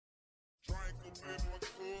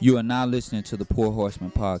You are now listening to the Poor Horseman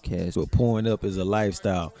podcast. But pouring up is a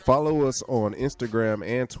lifestyle. Follow us on Instagram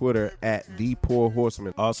and Twitter at The Poor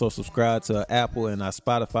Horseman. Also subscribe to our Apple and our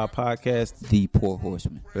Spotify podcast. The Poor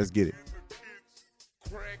Horseman. Let's get it.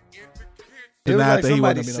 It was like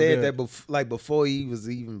somebody no said good. that before he was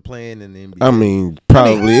even playing in the NBA. I mean,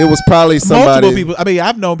 probably. It was probably somebody. Multiple people. I mean,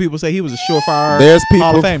 I've known people say he was a surefire There's people-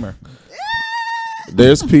 Hall of Famer.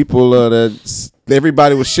 There's people that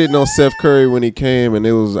everybody was shitting on Steph Curry when he came, and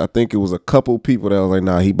I think it was a couple people that was like,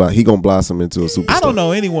 nah, he gonna blossom into a superstar. I don't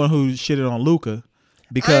know anyone who shitted on Luka I ain't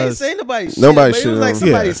because saying nobody shit, Nobody but it shit was on like him.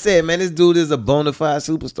 somebody Yeah. said, man, this dude is a bona fide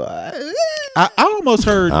superstar. I almost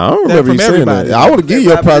heard I don't that remember from you saying everybody. that. I would have given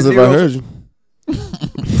you a That positive if I rapper heard you.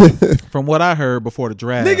 From what I heard before the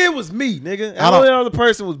draft, Nigga, it was me, nigga. I The don't- only other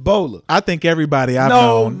person was Bowler. I think everybody I've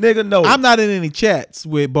No, known. nigga, no. I'm not in any chats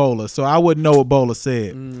with Bola, so I wouldn't know what Bola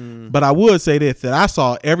said. Mm. But I would say this: that I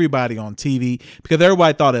saw everybody on TV because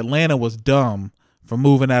everybody thought Atlanta was dumb for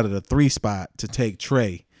moving out of the 3 spot to take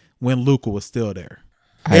Trey when Luka was still there.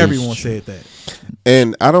 Everyone said that.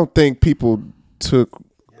 And I don't think people took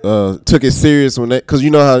it serious when that, because you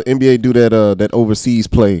know how NBA do that overseas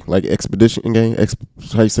play, like expedition game.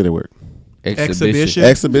 How you say that word? Exhibition.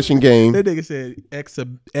 Exhibition game. That nigga said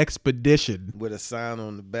expedition. With a sign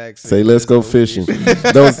on the back. Say saying, let's go fishing.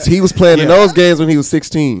 He was playing in Yeah. those games when he was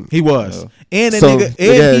 16. He was, and that So, nigga,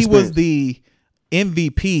 they had and he was experience. the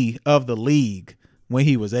MVP of the league when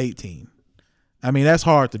he was 18. I mean, that's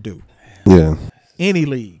hard to do. Yeah. Any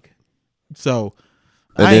league. So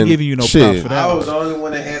And I ain't then, giving you no shit. props for that. I was the only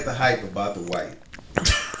one that had the hype about the white.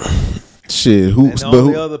 Shit, And hoops, the but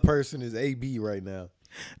only who, other person is AB right now.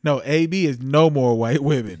 No, AB is no more white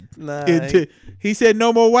women. Nah, He said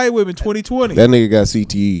no more white women 2020. that nigga got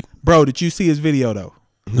CTE. Bro, did you see his video though?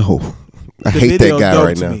 No, I The hate that video's guy dope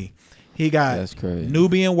right to now. me. He got That's crazy.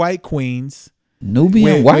 Nubian white queens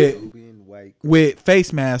Nubian white? being white. with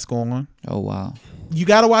face mask on. Oh, wow. You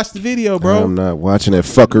gotta watch the video, bro. I'm not watching that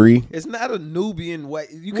fuckery. It's not a Nubian white.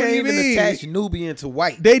 You What can't do you even mean? attach Nubian to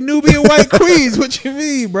white. They Nubian white queens. What you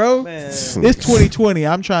mean, bro? Man, It's 2020.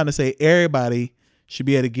 I'm trying to say everybody should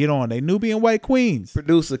be able to get on. They Nubian white queens.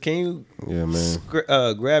 producer, can you Yeah,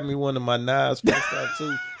 man. grab me one of my knives first off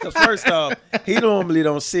too? Because first off, he normally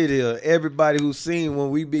don't sit here. Everybody who's seen when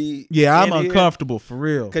we be Yeah, I'm in here, uncomfortable for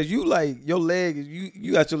real. Cause you like your leg,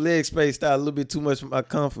 you got your leg spaced out a little bit too much for my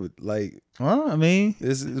comfort. Like Well, I mean,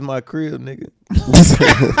 this is my crib, nigga.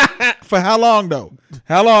 for how long though?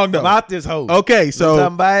 How long though? I'm out this hole. Okay, so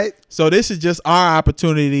somebody, so this is just our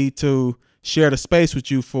opportunity to share the space with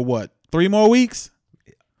you for what? 3 more weeks?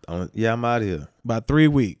 yeah, I'm out of here. About 3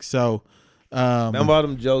 weeks. So Remember all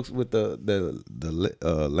them jokes with the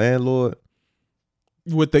landlord?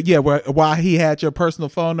 with the why he had your personal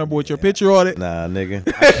phone number with your picture on it. Nah, nigga.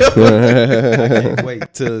 I can't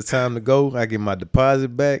wait till it's time to go. I get my deposit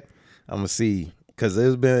back. I'm gonna see, cause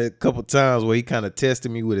there's been a couple times where he kind of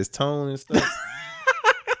tested me with his tone and stuff.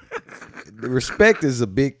 The respect is a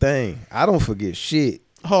big thing. I don't forget shit.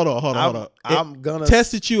 Hold on. I'm gonna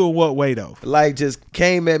Tested you in what way though? like just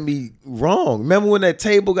came at me wrong. Remember when that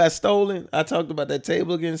table got stolen? I talked about that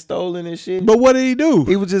table getting stolen and shit. But what did he do?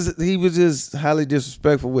 He was just highly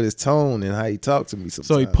disrespectful with his tone and how he talked to me sometimes.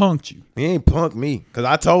 So he punked you. He ain't punked me, because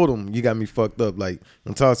I told him, you got me fucked up. Like,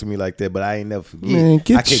 don't talk to me like that, but I ain't never forget. Man,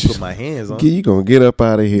 I can't put my hands on it. You gonna get up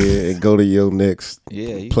out of here and go to your next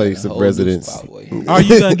Yeah, you place got a of whole new residence spot where and you- Are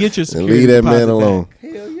you gonna get your security leave that man deposit alone. back?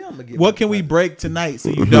 Hell yeah, I'm gonna get What my can we deposit. break tonight so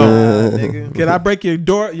you don't? Nigga. Can I break your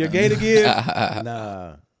gate again?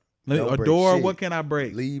 Nah. A Don't break door? shit. What can I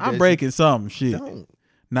break? Leave I'm that breaking something. Shit. Don't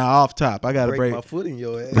Nah, off top. I gotta break break. my foot in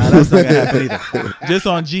your ass. Nah, that's not gonna happen either. Just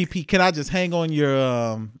on GP. Can I just hang on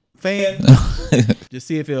your fan? Just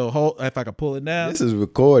see if it'll hold. If I can pull it down. This is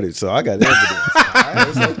recorded, so I got evidence. All right,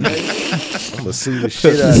 it's okay. I'm gonna sue the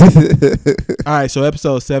shit out of you. All right. So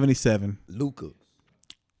episode 77. Luca.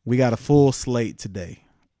 We got a full slate today.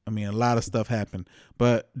 I mean, a lot of stuff happened.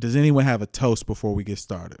 But does anyone have a toast before we get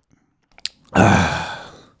started?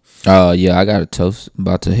 Yeah, I got a toast. I'm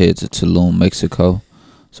about to head to Tulum, Mexico.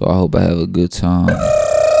 So I hope I have a good time.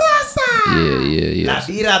 Yeah.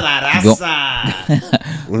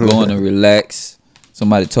 Going to relax.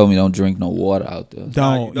 Somebody told me don't drink no water out there.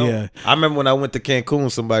 Don't. No. Yeah. I remember when I went to Cancun,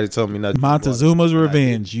 somebody told me not to drink Montezuma's water.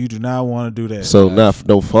 revenge. You do not want to do that. So not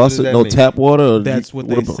no faucet, that no mean? tap water. Or That's what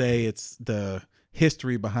they about- say. It's the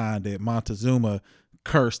history behind it. Montezuma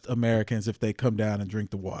cursed Americans if they come down and drink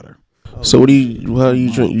the water. So what do you? How do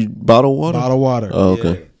you drink? You bottle water? Bottled water. Oh,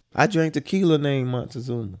 okay. Yeah. I drank tequila named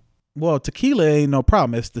Montezuma. Well, tequila ain't no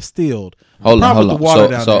problem. It's distilled. Hold on, Problem hold with on. the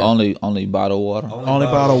water down So there. only bottled water. Only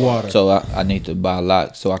bottled water. So I need to buy a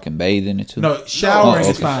lot so I can bathe in it too. No, showering Oh,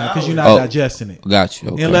 is okay. fine because you're not Oh. digesting it. Got you.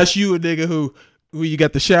 Okay. Unless you a nigga who you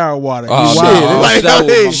got the shower water. Oh, You shit. wild. Oh, Like, shower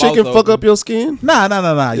with my shit mouth can fuck open. up your skin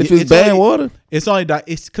Nah. if it's bad only, water. It's only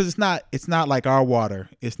it's because it's not like our water.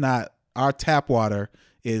 It's not our tap water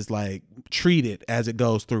is like treated as it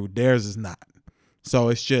goes through. Theirs is not. So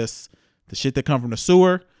it's just the shit that come from the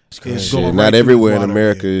sewer is Shit, going right not through everywhere the in water.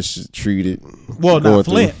 America is treated. Well, going not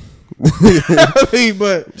through. Flint. I mean,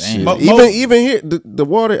 but Damn. Even here, the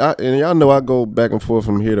water, and y'all know I go back and forth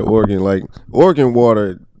from here to Oregon. Like Oregon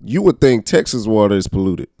water, you would think Texas water is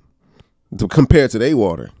polluted compared to their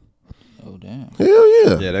water. Oh damn. Hell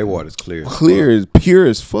yeah, Yeah, that water's clear. clear as pure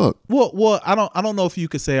as fuck. well, I don't know if you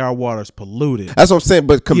could say our water's polluted. That's what I'm saying.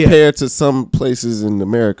 But compared to some places in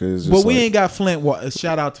America, it's just But we like, ain't got Flint water.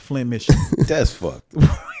 Shout out to Flint, Michigan. That's fucked.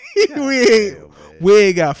 we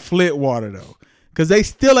ain't got Flint water though, because they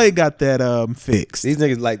still ain't got that fixed. These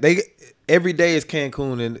niggas like they every day is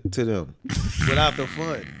Cancun to them. Without the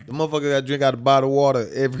fun, the motherfucker got to drink out of bottled water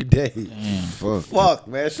every day. Fuck,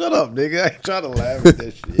 man, shut up, nigga. I ain't trying to laugh at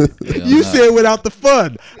that shit. Yeah, You nah. said without the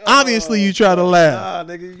fun. Obviously, you try to laugh.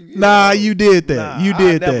 Nah, nigga. Nah, you did that. Nah, You I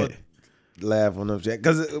did never that. Laugh on them shit.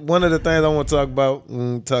 Because one of the things I want to talk about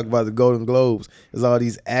when we talk about the Golden Globes is all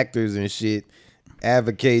these actors and shit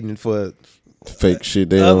advocating for fake shit.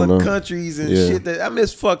 They don't other know. countries and Yeah. shit that I mean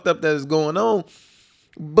it's fucked up that is going on.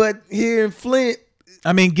 But here in Flint,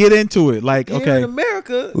 I mean, get into it. Like, here in okay,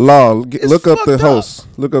 America, Law, It's look up the fucked up. host.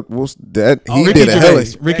 Look up what's that. He Ricky did a hell.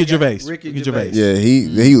 Gervais. Ricky That guy, Gervais. Ricky Ricky Gervais. Gervais.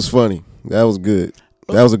 Yeah, he was funny. That was good.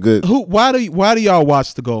 That was a good. Who? Why do y'all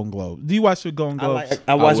watch the Golden Globes? Do you watch the Golden Globes?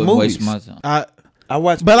 I watch wouldn't movies. waste my time. I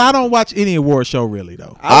watch, But I don't watch any award show really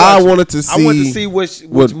though. I wanted to see. I wanted to see which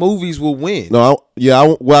what- movies will win. No,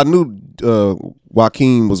 I knew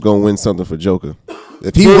Joaquin was gonna win something for Joker.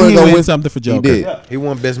 If he Did wasn't he gonna win win something for Joker? he did. He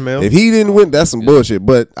won Best Male. If he didn't win, that's some bullshit.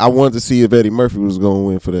 But I wanted to see if Eddie Murphy was gonna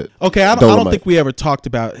win for that. Okay, I don't Dolomite. think we ever talked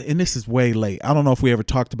about, and this is way late. I don't know if we ever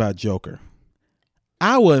talked about Joker.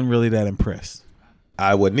 I wasn't really that impressed,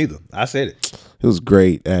 I wasn't either. I said it. It was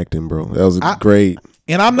great acting, bro. That was I- great.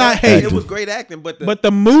 and I'm not It hating, was great acting, but but the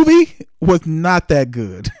movie was not that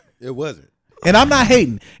good. it wasn't. And I'm not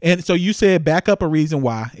hating. And so you said back up a reason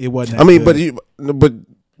why it wasn't. I that mean, good. but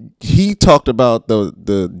he talked about the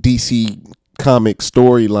DC comic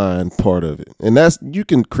storyline part of it, and that's you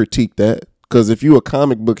can critique that because if you a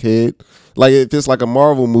comic book head, like if it's like a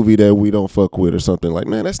Marvel movie that we don't fuck with or something, like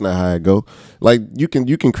man, that's not how it go. Like you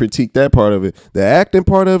can critique that part of it. The acting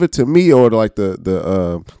part of it to me, or like the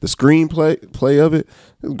screenplay of it,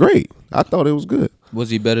 it was great. I thought it was good. Was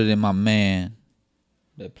he better than my man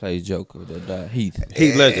that plays Joker that died? Heath.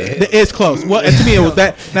 Heath Ledger. It's close. Well, to me, it was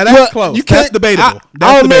that. Now that's close. You That's can't- debatable. I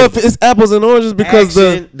That's don't know if debatable. it's apples and oranges because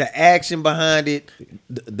the action behind it,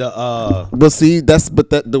 but see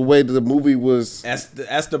the way the movie was.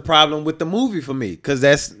 that's the problem with the movie for me, because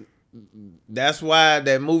that's why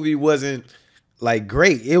that movie wasn't like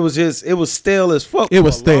great. It was stale as fuck. It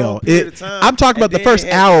was for a long stale. period of time. I'm talking about And the then first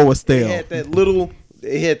it had- hour was stale.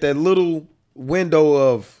 It had that little window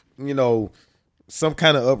of some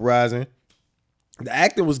kind of uprising. The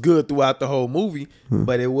acting was good throughout the whole movie,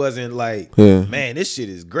 but it wasn't like, Yeah. man, this shit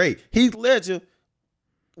is great. Heath Ledger,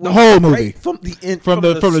 was whole great movie. from the From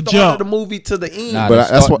the start jump. of the movie to the end. Nah, But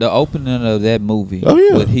the, that's what- the opening of that movie Oh,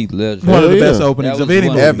 yeah. with Heath Ledger. One of the Hell best yeah. openings That of was any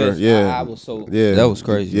one movie. of the Ever, best. yeah. I was so Yeah. that was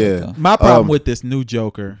crazy. Yeah. right there. My problem with this new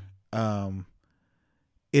Joker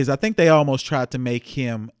is I think they almost tried to make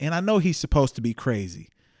him, and I know he's supposed to be crazy,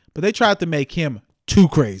 but they tried to make him too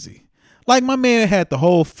crazy. Like my man had the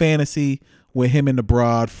whole fantasy with him and the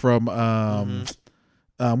broad from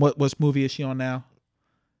what movie is she on now?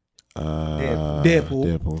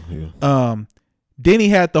 Deadpool. Yeah. Then he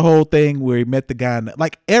had the whole thing where he met the guy.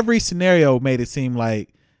 Like every scenario made it seem like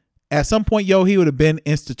at some point, he would have been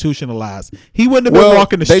institutionalized. He wouldn't have been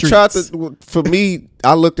walking the streets. They tried to. For me,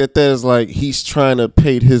 I looked at that as like he's trying to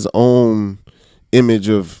paint his own image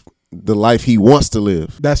of the life he wants to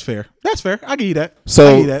live. That's fair. That's fair. I give you that. I give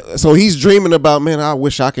So, you that. so he's dreaming about, man, I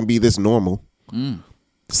wish I can be this normal.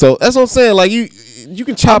 So that's what I'm saying. Like you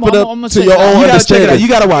can chop it up I'ma to check your it out. own You gotta check it out. understanding. You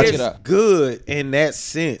gotta watch It's it. out. good in that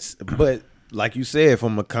sense, but like you said,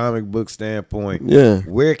 from a comic book standpoint, Yeah.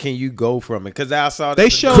 where can you go from it? Because I saw They that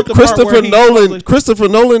showed the part where Christopher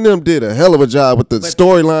Nolan them did a hell of a job with the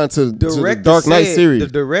storyline to the Dark Knight series. The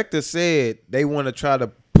director said they want to try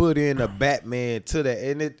to put in a Batman to that,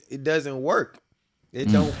 and it doesn't work.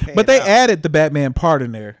 It don't. Pan But they out. added the Batman part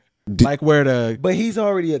in there. like where the But he's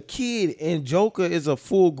already a kid, and Joker is a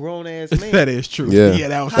full grown ass man. that is true. Yeah,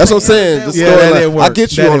 that was that's what I'm saying. The Yeah, that didn't storyline. work. I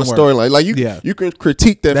get you That on the didn't work. storyline. Like you can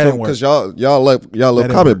critique that That film didn't because work. y'all love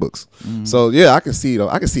didn't comic work. books. So yeah, I can see though.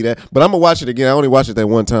 I can see that. But I'm gonna watch it again. I only watched it that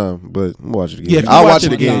one time, but I'm gonna watch it again. Yeah, if you I'll watch watch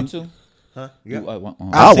it it again. Too? Huh? You, Yeah. I'll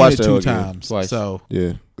I've seen watch it that 2 again. times. Twice. So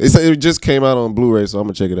Yeah, it just came out on Blu-ray, so I'm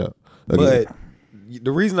gonna check it out. Again. But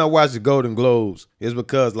the reason I watch the Golden Globes is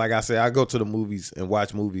because, like I said, I go to the movies and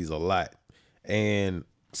watch movies a lot, and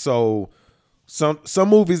so some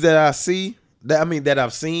movies that I see that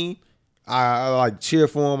I've seen, I like cheer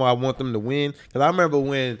for them. I want them to win because I remember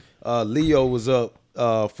when Leo was up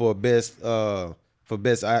for best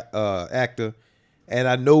actor, and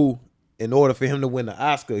I know in order for him to win the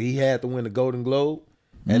Oscar, he had to win the Golden Globe,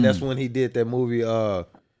 and that's when he did that movie.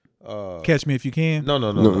 Catch Me If You Can.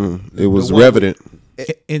 No. It was The one Revenant.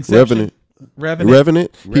 Inception.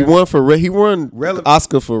 Revenant. He won the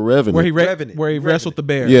Oscar for Revenant. Where he Revenant. wrestled the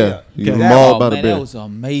bear. yeah, he was Okay. mauled by the man, bear. that was an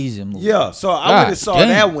amazing movie. Yeah, so I God went and saw damn.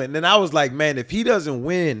 that one, and I was like, man, if he doesn't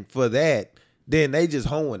win for that, then they just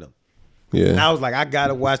hoeing him. And Yeah. I was like, I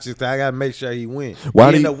gotta watch this. 'Cause I gotta make sure he wins. Why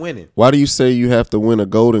he do ended you up winning Why do you say you have to win a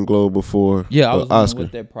Golden Globe before Yeah, I an was wondering Oscar?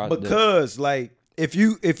 what that process. because, like, if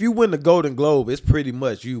you win the Golden Globe, it's pretty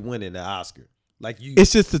much you winning the Oscar. Like you,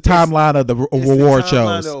 It's just the timeline of the it's award the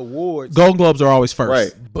timeline shows. of awards, Golden Globes are always first.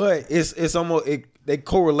 Right. but it's almost they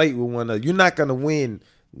correlate with one another. You're not gonna win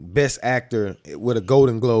Best Actor with a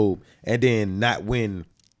Golden Globe and then not win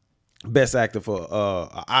Best Actor for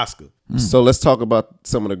an Oscar. So let's talk about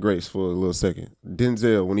some of the greats for a little second.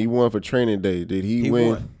 Denzel, when he won for Training Day, did he win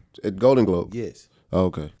won. at Golden Globe? Yes, Oh,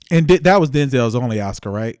 okay. And that was Denzel's only Oscar,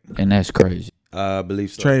 right? and that's crazy. I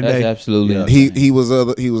believe so. Training That's Day. absolutely Yeah. insane.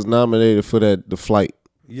 He was nominated for the flight.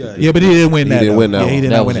 Yeah, Yeah, but he didn't win He that. didn't though. win that Yeah, he one.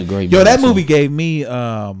 did That not was win a it. great Yo, movie, that too. movie gave me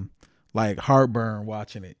like heartburn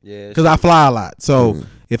watching it. Yeah, because I fly a lot. So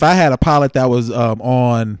if I had a pilot that was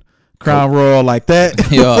on Crown Royal like that,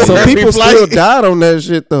 Yeah. for Some every people flight- still died on that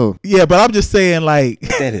shit though. Yeah, but I'm just saying, like,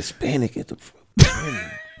 that Hispanic at the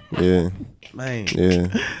Yeah, man. yeah.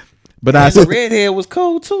 but I The said, redhead was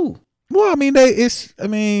cold too. well, I mean,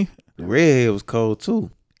 The redhead was cold too.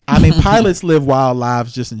 pilots live wild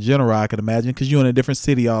lives just in general. I could imagine because you're in a different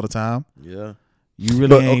city all the time. Yeah. You really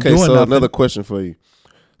But ain't okay, doing so nothing. another question for you.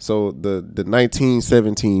 So the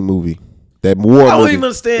 1917 movie, that war I don't movie, even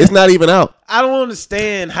understand. it's not even out. I don't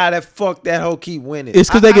understand how that fuck that hoe keep winning. It's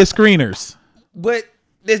because they get screeners. But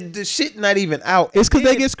the shit not even out. It's 'cause And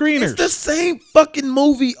they then get screeners. It's the same fucking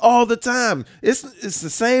movie all the time. It's the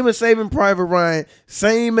same as Saving Private Ryan.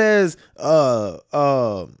 Same as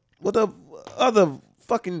what the other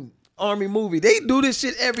fucking army movie. They do this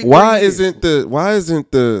shit every. Why 3 years. isn't the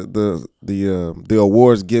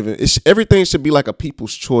awards given? Everything should be like a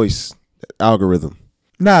People's Choice algorithm.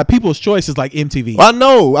 Nah, People's Choice is like MTV. I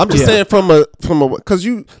know. I'm just Yeah. saying from a because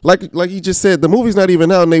you like you just said the movie's not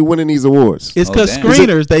even out and they winning these awards. It's Oh, because damn.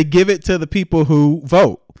 screeners, they give it to the people who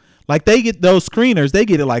vote. Like they get those screeners, they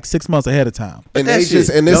get it like 6 months ahead of time. And that they shit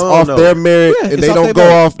just it's dumb, off though. their merit Yeah, and it's they off don't their go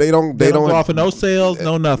merit. off. They don't go off of no sales,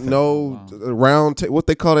 no nothing. no what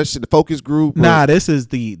they call that shit, the focus group. Nah, they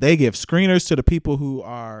give screeners to the people who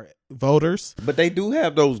are voters. But they do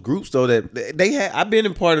have those groups though that they have. I've been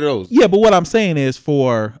in part of those. Yeah, but what I'm saying is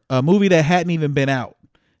for a movie that hadn't even been out,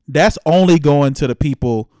 that's only going to the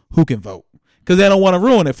people who can vote because they don't want to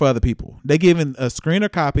ruin it for other people. They giving a screener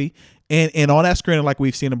copy, and on that screener, like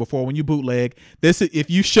we've seen it before, when you bootleg this, if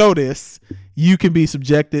you show this, you can be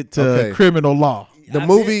subjected to Okay. criminal law. the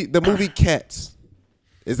movie Cats.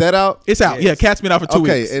 Is that out? It's out. Yes. Yeah, Cat's been out for 2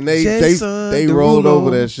 Okay, weeks. and they Jason rolled Derulo.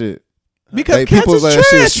 over that shit. Because Hey, Cats people is like trash,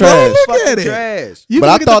 that shit is bro. trash. Look Fucking at it. trash. You But can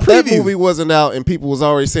I look at thought the that preview. movie wasn't out and people was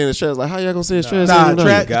already saying it's trash. Like, how y'all gonna say it's trash? Nah,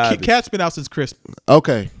 Garbage. Cat's been out since Christmas.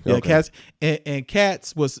 Okay. Yeah, okay. Cats and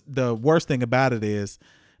Cats was the worst thing about it is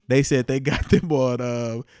they said they got them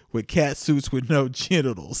on with cat suits with no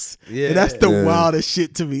genitals. Yeah. And that's the Yeah. wildest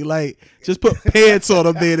shit to me. Like, just put pants on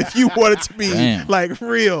them then if you want it to be Damn. like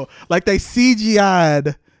real. Like they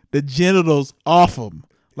CGI'd the genitals off them.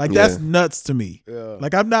 Like that's Yeah. nuts to me. Yeah.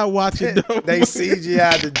 Like I'm not watching no They movie.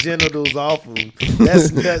 CGI the genitals off of them. That's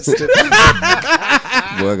nuts to me.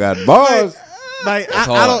 Boy, got bars. Like That's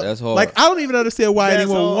I hard. don't That's hard. like I don't even understand why That's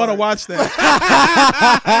anyone want to hard. watch that.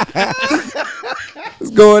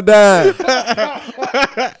 It's going down.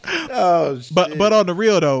 Oh shit. But on the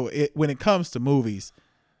real though, when it comes to movies,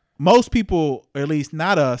 most people, or at least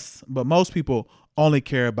not us, but most people only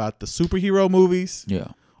care about the superhero movies Yeah.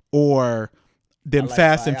 or them like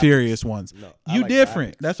Fast and biopics. Furious ones. No, I You like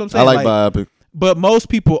different. biopics. That's what I'm I saying. like biopic. But most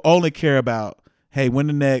people only care about, hey, when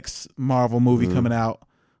the next Marvel movie coming out,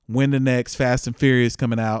 when the next Fast and Furious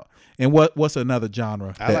coming out, and what's another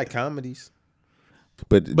genre? I like comedies.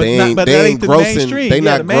 But they ain't that grossing. the mainstream. They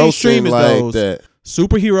not the mainstream grossing is like those that.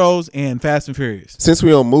 superheroes and Fast and Furious. Since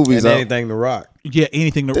we on movies, And anything to rock. Yeah,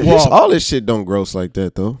 anything to all this shit don't gross like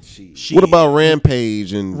that though. Shit. What about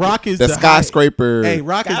Rampage and Rock is the the skyscraper? Hey,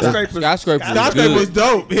 Rock is Skyscraper was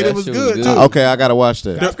dope, and it was good too. Okay, I gotta watch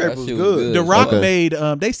that. Skyscraper was good. The Rock Okay. made.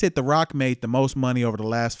 They said The Rock made the most money over the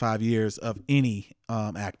last 5 years of any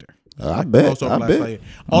actor. I bet. Most over I the last bet. 5 years.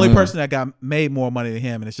 Only person that got made more money than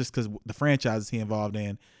him, and it's just because the franchises he involved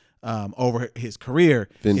in over his career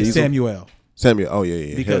Vin is Diesel? Samuel. Oh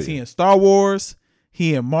yeah. because Hell he in Star Wars,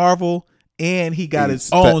 he in Marvel, and he got his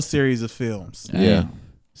own series of films. Yeah.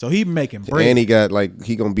 So he making yeah. bread. And he got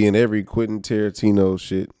he gonna be in every Quentin Tarantino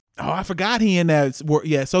shit. Oh, I forgot he in that.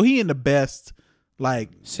 Yeah, so he in the best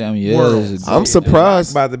Samuel worlds. is a I'm good-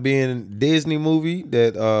 surprised. About to be in Disney movie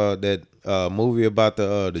that movie about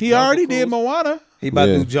the He Jungle already Cruise. did Moana. He about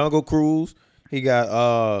Yeah. to do Jungle Cruise. He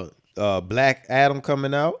got Black Adam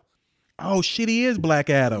coming out. Oh shit, he is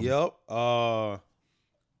Black Adam. Yep.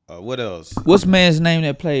 What else? What's man's name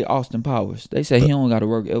that played Austin Powers? They say he don't got to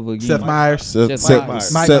work ever again. Seth Myers.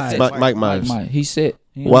 Mike Myers. He said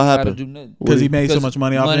he What don't gotta happened? do nothing. Because he made so much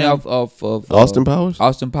money off him. off Austin Powers.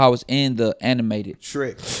 Austin Powers and the animated.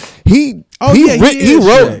 Shrek. He he wrote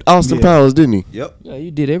Shrek. Austin Yeah. Powers, didn't he? Yep. Yeah,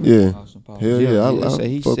 you did everything. Yeah. Austin Powers. Hell yeah, I say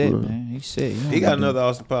he fuck said, with him. man. He said He got another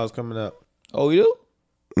Austin Powers coming up. Oh, you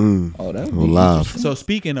do? Oh, that would be Live. interesting. So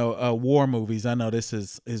speaking of war movies, I know this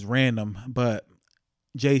is random, but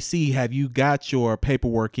JC, have you got your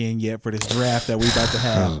paperwork in yet for this draft that we about to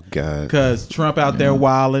have? Oh God. Because Trump out there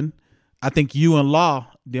wilding. I think you and Law,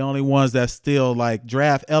 the only ones that's still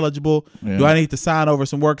draft eligible. Yeah. Do I need to sign over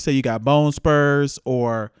some work? Say you got bone spurs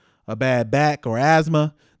or a bad back or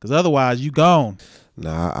asthma? Because otherwise, you gone.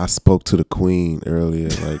 Nah, I spoke to the Queen earlier,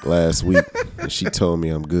 last week, and she told me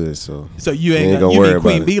I'm good. So You ain't gonna you worry mean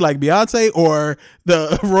Queen about it. B like Beyonce or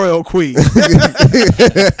the Royal Queen? I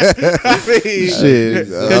mean, shit.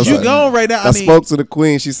 because you gone right now. I spoke to the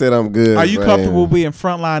Queen. She said I'm good. Are you man. comfortable being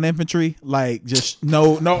frontline infantry? Just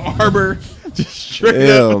no arbor, just straight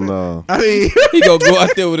Hell up. no. I mean, He gonna go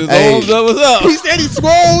out there with his Hey. arms up. What's up? he said he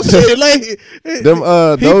swole shit. Them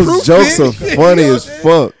he those proved jokes it. are funny as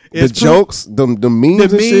fuck. It's The jokes, the memes, The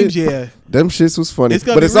and memes, shit. yeah. Them shits was funny, It's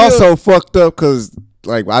gonna but be it's real. also fucked up because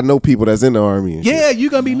I know people that's in the army. And shit. Yeah, you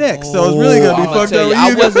gonna be next. So it's really gonna be I'ma fucked tell up. you, when I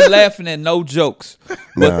you wasn't laughing at no jokes,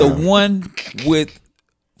 but the Nah. one with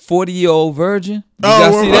 40-year-old virgin. You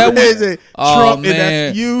Oh, guys see that what is one? it? Trump, and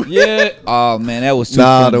that's you. Yeah. Oh man, that was too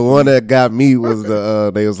Nah, funny. the one that got me was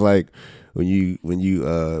they was like when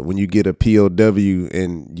you get a POW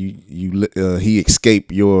and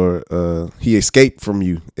he escaped from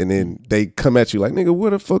you, and then they come at you like, nigga,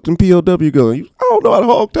 where the fuck them POW go? And you, I don't know how to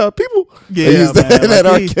hog tie people. Yeah, They used man, that like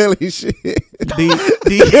R. he- Kelly shit.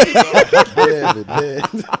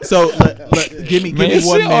 So give me Man, 1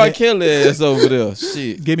 shit R. minute. Kelly ass over there.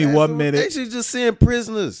 Shit. Give me 1 They minute. should just send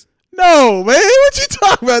prisoners. No, man, what you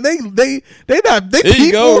talking about? They not they There you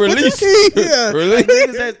people. go, release. Yeah. Release.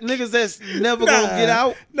 Niggas that's never gonna get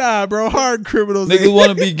out. Nah, bro, hard criminals. Niggas want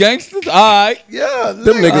to be gangsters. All right. Yeah,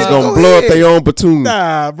 Them niggas gonna blow up their own platoon.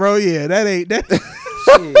 Nah, bro, yeah, that ain't that.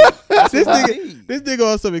 That's This what I nigga, need. this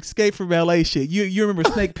nigga on some Escape from LA shit. You remember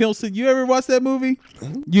Snake Pilson? You ever watch that movie?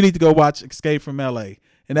 You need to go watch Escape from LA.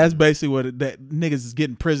 And that's basically what that niggas is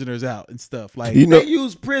getting prisoners out and stuff. Like You know, They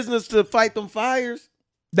use prisoners to fight them fires.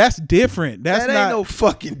 that's different. That's That not ain't no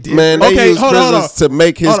fucking difference. man, they Okay, use hold on, prisoners to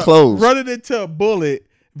make his hold on. clothes. Running into a bullet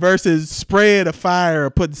versus spraying a fire or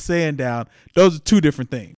putting sand down. Those are two different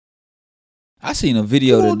things. I seen a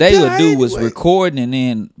video You today. gonna A dude die was anyway. recording, and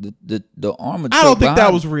then the armor. I don't truck think that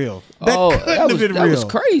behind was him. real. That Oh, couldn't that have was been that real. was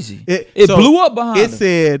crazy. It It blew up behind It him.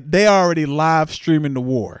 said they already live streaming the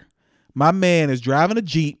war. My man is driving a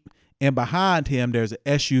Jeep, and behind him there's an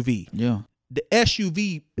SUV. Yeah, The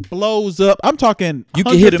SUV blows up. I'm talking you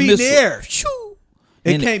can hit a 100 feet missile. in the air. Shoo.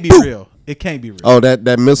 It And can't be boom. real. It can't be real. Oh,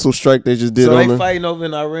 that missile strike they just did So on they them. fighting over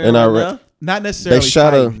in Iran. In right Iran. now? Not necessarily. They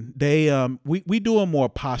shot a- fighting. They we doing more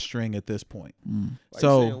posturing at this point. Why you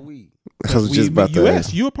So saying we? I was just about to US,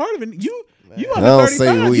 ask. you a part of it. You I under don't say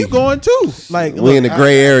 35. we. You going too? Like We in the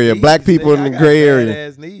gray area. Black people in the gray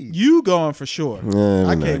area. You going for sure. Yeah,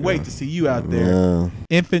 I we can't not wait going. to see you out there. Yeah.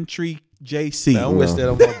 Infantry JC. I don't wish that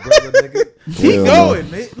on my brother, nigga. He Hell going.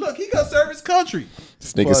 Man. Look, he gonna serve his country.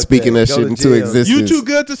 This nigga Fuck speaking that. that Go shit to into jail. existence. You too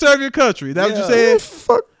good to serve your country. That's what you Yeah. said?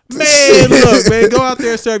 Fuck this Man, shit. look, man, go out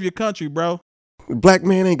there and serve your country, bro. Black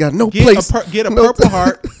man ain't got no Get place. a No- Purple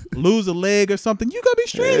Heart, lose a leg or something. You gonna be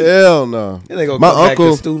straight. Hell no. Then they gonna My come back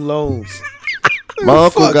uncle- to student loans. My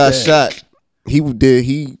uncle Fuck got that. shot. He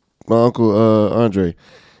my uncle Andre,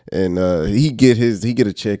 and he get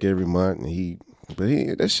a check every month, and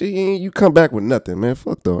that shit you come back with nothing, man.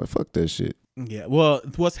 Fuck that shit. Yeah. Well,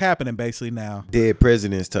 what's happening basically now? Dead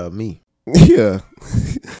presidents taught me. Yeah.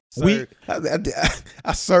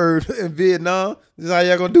 I served in Vietnam. This is how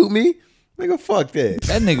y'all gonna do me? Nigga, fuck that.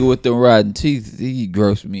 That nigga with them rotten teeth, he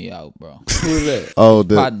grossed me out, bro. Who is that? Oh,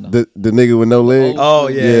 Partner. the nigga with no legs. Oh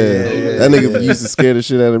yeah. That nigga used to scare the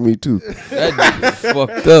shit out of me too. That nigga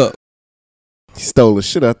fucked up. He stole the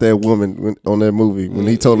shit out that woman on that movie when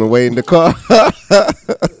he told her to wait in the car.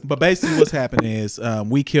 But basically, what's happening is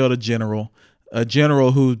we killed a general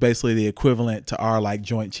who's basically the equivalent to our like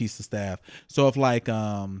Joint Chiefs of Staff. So if like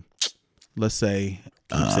let's say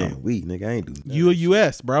I'm saying we, nigga, I ain't do that. you a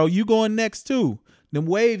US, bro, you going next too. Them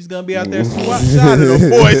waves gonna be out there shot at them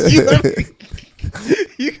boys.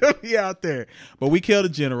 You gonna be out there. But we killed a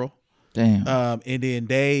general. Damn. And then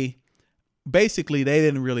they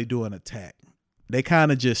didn't really do an attack. They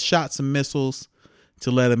kind of just shot some missiles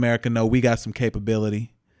to let America know we got some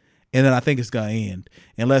capability. And then I think it's gonna end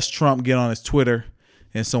unless Trump get on his Twitter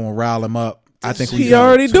and someone rile him up. I think he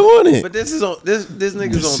already doing it. But this nigga's on This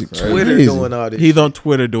Twitter crazy. doing all this. He's on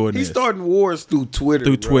Twitter doing He's this. starting wars through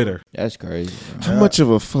Twitter. Twitter. That's crazy, bro. How much of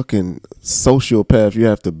a fucking sociopath you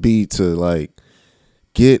have to be to like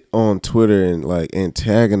get on Twitter and like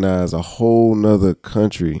antagonize a whole nother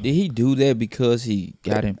country? Did he do that because he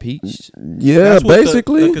got impeached? Yeah, That's what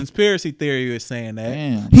basically. the conspiracy theory is saying that.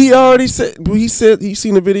 Damn. He already said he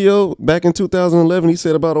seen a video back in 2011. He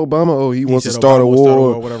said about Obama, he wants to said start a Obama will start a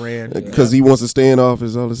war war with Iran. because he wants to stay in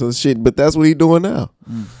office, all this other shit. But that's what he doing now.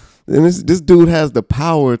 And this dude has the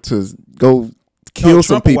power to go kill No,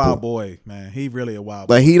 some Trump people. a wild boy, man. He really a wild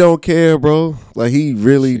boy. Like he don't care, bro. Like he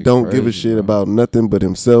really Shit don't give a crazy, shit bro. about nothing but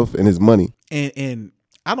himself and his money. And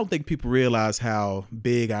I don't think people realize how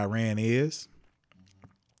big Iran is.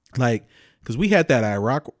 Like, because we had that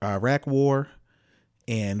Iraq war,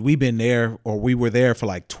 and we were there for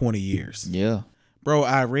like 20 years. Yeah. Bro,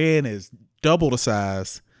 Iran is double the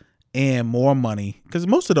size and more money. Because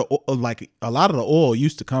most of a lot of the oil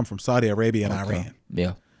used to come from Saudi Arabia and Iran.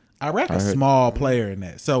 Yeah. Iraq is a small player in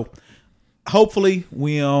that. So hopefully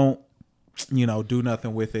we don't, do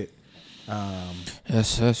nothing with it.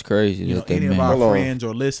 That's crazy. That Any of man. our Hold on. friends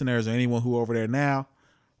or listeners or anyone who over there now,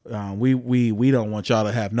 we don't want y'all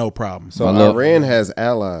to have no problems. So I love- Iran has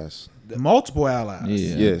allies. Multiple allies.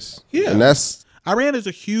 Yeah. Yes. Yeah. And that's Iran is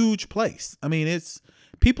a huge place. I mean,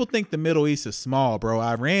 people think the Middle East is small, bro.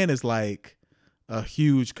 Iran is like a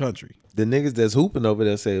huge country. The niggas that's hooping over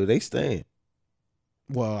there say they staying.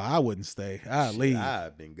 Well, I wouldn't stay. I'd leave.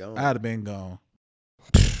 I've been gone. I'd have been gone.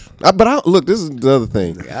 look, this is the other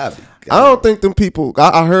thing. I've been I don't think them people.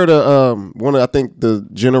 I heard I think the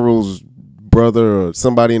general's brother or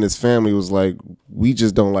somebody in his family was like, we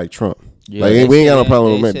just don't like Trump. Yeah, Like they we ain't got no said-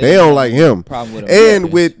 problem with they him. said They don't like him. Problem with him. And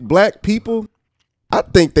Yeah. with black people, I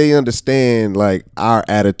think they understand like our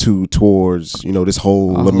attitude towards this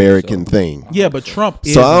whole I hope American so. thing. Yeah, but Trump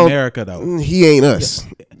is So I don't- America, though. He ain't us.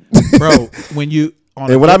 Bro, when you on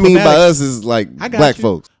a And what I mean by diplomatic- us is like I got black you.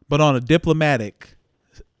 folks. But on a diplomatic,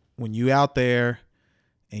 when you out there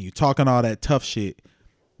and you talking all that tough shit,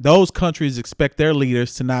 those countries expect their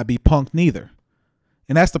leaders to not be punked neither.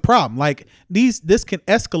 And that's the problem. Like this can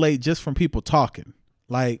escalate just from people talking.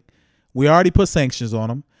 Like we already put sanctions on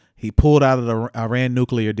him. He pulled out of the Iran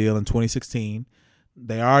nuclear deal in 2016.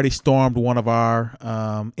 They already stormed one of our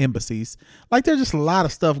embassies. Like there's just a lot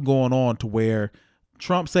of stuff going on to where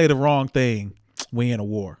Trump say the wrong thing, we in a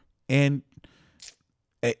war. And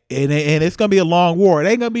it's gonna be a long war. It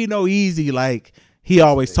ain't gonna be no easy like he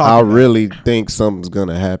always talking I about. really think something's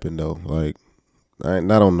gonna happen though. Like I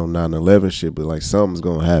don't know 9/11 shit, but like something's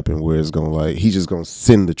gonna happen where it's gonna like he's just gonna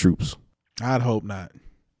send the troops. I'd hope not.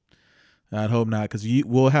 Because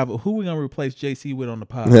we'll have who we gonna replace JC with on the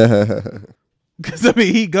pod? Because I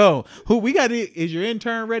mean he go. Who we got? Is your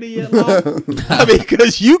intern ready yet? Long? I mean,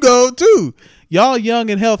 because you go too. Y'all young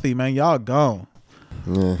and healthy, man. Y'all gone.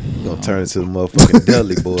 Yeah. gonna turn into the motherfucking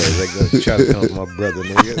Dudley boys. They gonna try to come to my brother,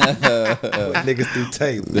 nigga. Put niggas through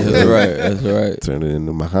tape. That's right. That's right. Turn it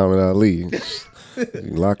into Muhammad Ali.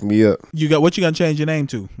 You lock me up. You got what you gonna change your name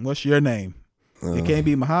to? What's your name? It can't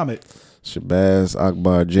be Muhammad. Shabazz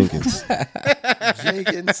Akbar Jenkins.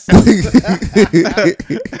 Jenkins.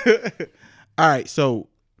 All right. So,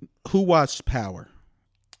 who watched Power?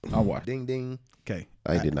 I watched. Ding ding. Okay.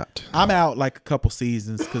 I did not. I'm out like a couple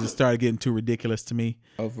seasons because it started getting too ridiculous to me.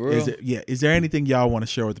 Oh, for real? Is there anything y'all want to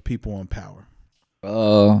share with the people on Power?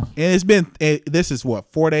 Uh, And it's been this is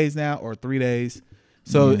what 4 days now or 3 days.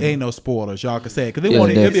 So it ain't no spoilers. Y'all can say it because Yeah, it'll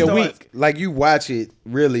be a definitely. week. Like you watch it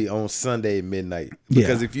really on Sunday at midnight.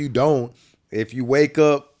 Because Yeah. if you don't, if you wake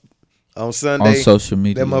up on Sunday, On social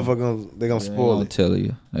media, that motherfucker they gonna spoil They're it. tell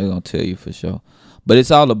you. They're gonna tell you for sure. But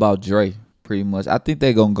it's all about Dre, pretty much. I think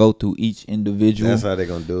they're gonna go through each individual. That's how they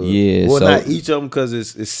gonna do it. Yeah, Well, so- not each of them because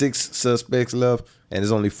it's 6 suspects left and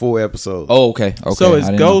there's only 4 episodes. Oh, okay. Okay. So is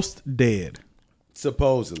I didn't know. Ghost dead?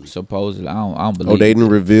 Supposedly. Supposedly, I don't believe. Oh, they didn't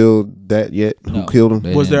it. reveal that yet. Who No, killed him?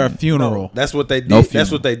 they Was there a didn't. funeral? That's what they did. No That's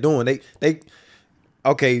funeral. what they doing. They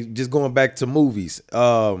okay, just going back to movies.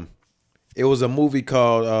 It was a movie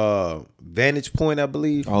called Vantage Point, I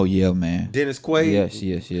believe. Oh yeah, man. Dennis Quaid.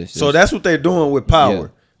 Yes. So that's what they're doing with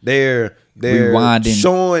Power. Yeah. They're Rewinding.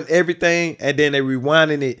 showing everything and then they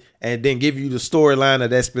rewinding it and then give you the storyline of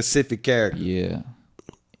that specific character. yeah.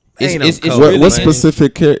 Ain't It's no it's cold. really What man.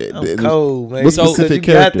 specific character? I'm cold, man. What So, specific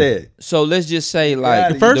you got character? that. So let's just say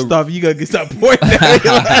like First the- off, you gotta get some point.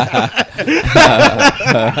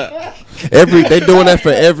 They doing that for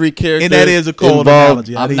every character. And that is a cold involved.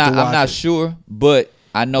 analogy. I I'm need not to watch I'm not it. sure, but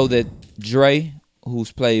I know that Dre,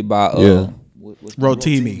 who's played by Yeah. what's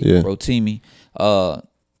Rotimi. Yeah. Rotimi,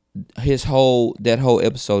 that whole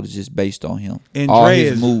episode is just based on him. And All Dre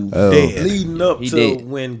his is moves. dead. Leading up He to did.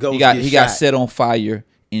 when Ghost He got shot. set on fire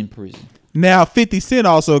in prison. Now 50 Cent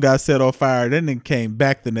also got set on fire. Then came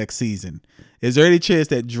back the next season. Is there any chance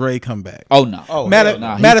that Dre come back? Oh no. Oh, matter hell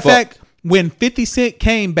no. He matter of fucked. fact, when 50 Cent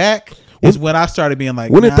came back is when I started being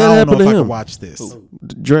like, when did nah, that I don't happen know if to I can him? watch this.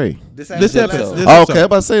 Dre. This This happened episode. last- This Oh, episode. okay. I'm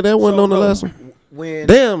about to say that wasn't on the last one. When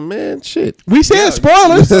Damn, man, shit. We said Yeah,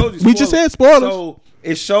 spoilers. told you We just said spoilers. So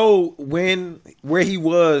it showed where he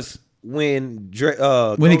was when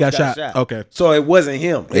When he Ghost got shot. Okay. So it wasn't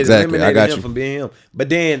him. It Exactly. I eliminated got him you. from being him. But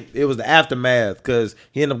then it was the aftermath because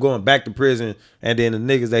he ended up going back to prison, and then the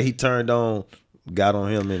niggas that he turned on got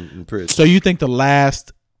on him in prison. So you think the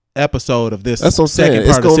last episode of this That's what I'm saying. second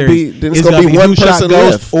It's part of the gonna series be- then it's is gonna be one who shot person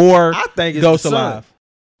Ghost left. or I think it's Ghost the son. alive.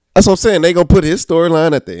 That's what I'm saying. They gonna put his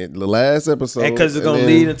storyline at the last episode, And because it's gonna then-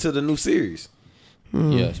 lead into the new series.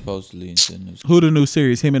 Yeah, supposedly into the news. Who the new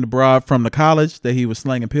series? Him and the broad from the college that he was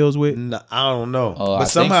slanging pills with. No, I don't know, Oh, I but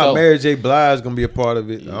think somehow so. Mary J. Blige is gonna be a part of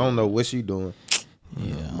it. I don't know what she doing.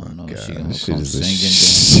 Yeah, I don't know. She gonna this shit come is a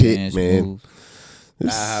singing, shit, dance man. moves.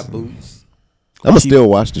 High boots. I'm gonna still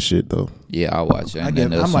watch the shit though. Yeah, I watch it. I And get, then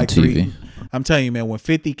that's I'm on like TV. three. I'm telling you, man, when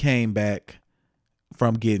 50 came back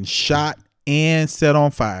from getting shot and set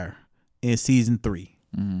on fire in season 3,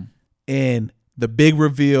 Mm-hmm. and the big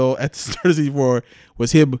reveal at the start of season 4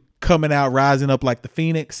 was him coming out, rising up like the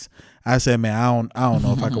Phoenix. I said, man, I don't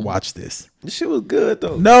know if I can watch this. This shit was good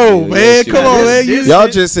though. No, Yeah, man, yeah, come yeah. on, man. This- You, this- Y'all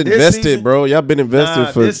just this invested, season- bro. Y'all been invested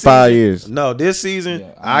Nah, for this 5 season- years. No, this season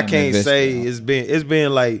Yeah, I I'm can't invested say now. it's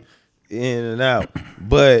been like in and out.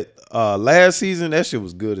 But last season that shit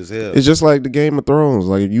was good as hell. It's just like the Game of Thrones.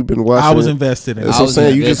 Like if you've been watching, I was it, invested in That's I what I'm was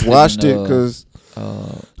saying. You just invested watched in, it because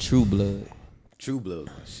True Blood. True Blood.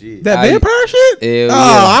 Shit. that I- vampire shit. Hell Oh, yeah.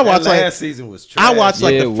 I That watched last like season was trash. I watched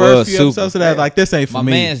like Yeah, the it first was few super. episodes of that. Like this ain't for My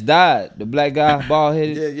me. man's died. The black guy, bald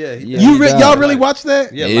headed. Yeah. Y'all really watched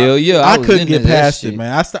that? Yeah, Hell yeah. I was couldn't into get that past shit. it,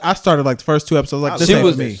 man. I started like the first 2 episodes. Like this She ain't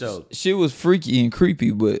was- for me. show. She was freaky and creepy,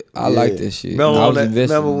 but I like that shit. Remember, I was when,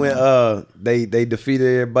 invested remember in when it. they defeated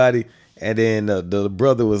everybody, and then the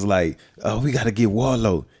brother was like, "Oh, we got to get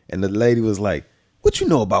Warlow," and the lady was like, "What you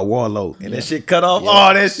know about Warlow?" And that shit cut off.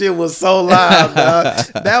 Oh, that shit was so live, dog.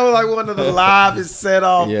 That was like one of the livest set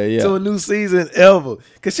off Yeah. to a new season ever.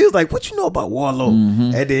 Cause she was like, "What you know about Warlow?"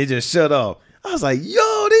 And then it just shut off. I was like,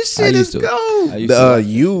 "Yo, this I shit used is to- gold." I used to like-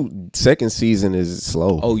 you second season is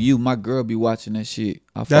slow. Oh, my girl be watching that shit.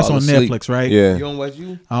 I That's fall on asleep. Netflix, right? yeah. You don't watch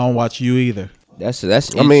you? I don't watch you either. That's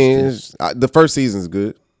I mean, interesting. the first season's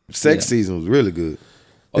good. Second Yeah. season was really good.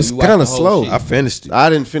 Oh, it's you watch kinda the whole slow. shit? I finished it. I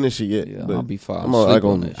didn't finish it yet. Yeah, but I'll be fine. I'm like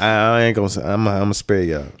on that shit. I ain't gonna say. I'm gonna spare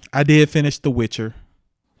y'all. I did finish The Witcher.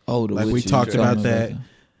 Oh, the Like we Witcher, talked you about talking that.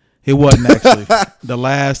 It wasn't actually the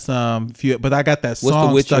last few, but I got that The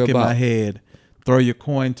song Witcher stuck in my about? head. Throw your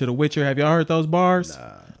coin to The Witcher. Have y'all heard those bars?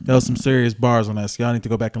 There was some serious bars on that. So y'all need to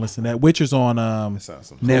go back and listen to that. Witcher's on sounds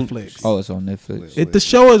some Netflix. Oh, it's on Netflix. The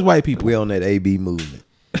show is white people. We on that AB movement.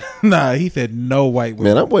 Nah, he said no white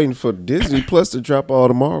women. Man, I'm waiting for Disney Plus to drop all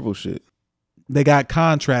the Marvel shit. They got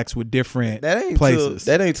contracts with different That ain't places.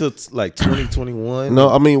 Till, that ain't till like 2021. No,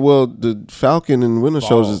 I mean, well, the Falcon and Winter Fall.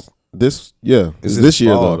 shows is this. Yeah, it's it's this in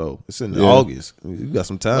year fall, though. It's in Yeah. August. You got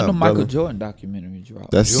some When the time. Michael brother. Jordan documentary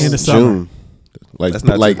dropped. That's In the June. summer. Like That's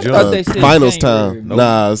not like till June. I thought they said finals January. time. Nope.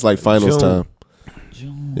 Nah, it's like finals June. time.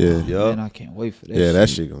 June. Yeah. Yup. Man, I can't wait for that. Yeah, that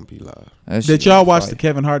shit gonna be live. That Did shit y'all gonna watch fight. the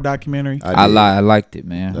Kevin Hart documentary? I did. liked it,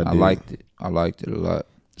 man. I I did. liked it. I liked it a lot.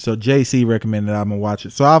 So JC recommended I'm gonna watch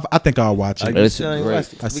it. So I think I'll watch it. It's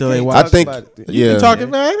great. I still ain't watched I think, You yeah. talking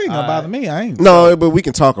about it? Ain't gonna bother me. I ain't. No, but we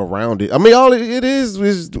can talk around it. I mean, all it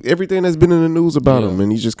is everything that's been in the news about him,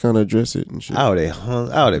 and he just kind of address it and shit. I would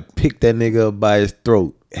have picked that nigga up by his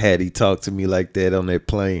throat had he talked to me like that on that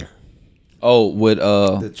plane. Oh, with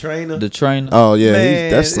The trainer. the trainer. Oh yeah,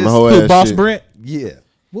 Man, that's some it's- whole Who, ass Boss shit. Brent? Yeah.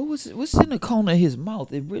 What's in the corner of his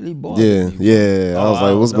mouth? It really bothered Yeah, me. yeah. I was I like,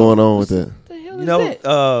 don't what's know. going on with that? What the hell You is know,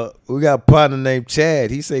 that? we got a partner named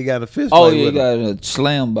Chad. He said he got in a fist fight Oh yeah, he with him. got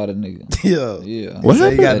slammed by the nigga. Yeah. Yeah. What He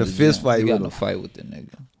said he happened? got in a At the fist gym. fight He got with in a him. fight with the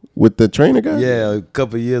nigga. With the trainer guy? Yeah, a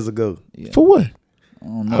couple of years ago. For what? I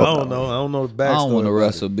don't I know. don't know. I don't know the backstory. I don't want to about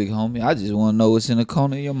wrestle, big homie. I just want to know what's in the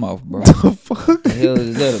corner of your mouth, bro. The fuck? What the hell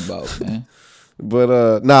is that about, man?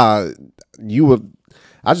 But nah, you would.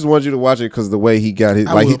 I just wanted you to watch it because the way he got his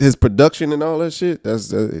I like will. his production and all that shit.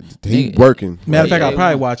 That's he Nigga. working. Matter of fact, Yeah, I'll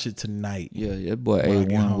probably yeah. watch it tonight. Yeah, that boy When I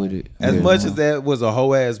get A1 home. with it. As Yeah. much as that was a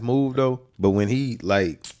whole ass move though, but when he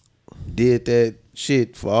like did that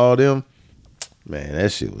shit for all them, man,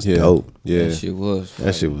 that shit was Yeah, dope. yeah, That shit was.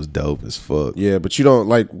 That shit was dope as fuck. yeah. But you don't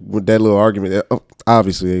like with that little argument.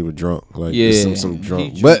 Obviously, they were drunk. Like Yeah, some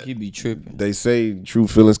drunk. He, But he be tripping. they say true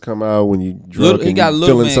feelings come out when you drunk He and got you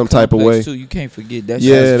little feeling man some type of complex, way. too. You can't forget that.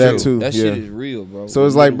 Yeah, shit. that too, That yeah. shit is real, bro. So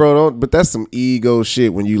it's like, bro, don't. But that's some ego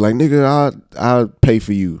shit when you like, nigga, I'll pay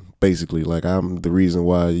for you. Basically, like I'm the reason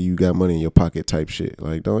why you got money in your pocket type shit.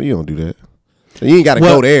 Like, you don't do that. You ain't got to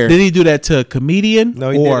Well, go there Did he do that to a comedian?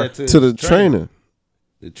 No, he or did that to the trainer.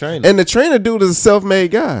 The trainer. And the trainer dude is a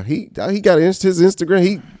self-made guy. He got his Instagram.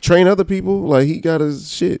 He train other people. Like he got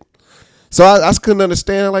his shit. So I just couldn't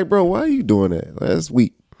understand. Like, bro, why are you doing that? Like, that's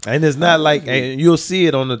weak. And it's not like, and you'll see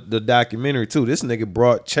it on the documentary too. This nigga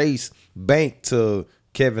brought Chase Bank to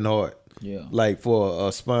Kevin Hart. Yeah. Like for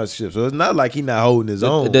a sponsorship. So it's not like he not holding his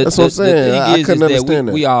own. That's what I'm saying. I couldn't understand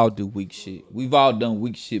that. We all do weak shit. We've all done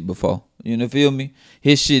weak shit before. You know, feel me?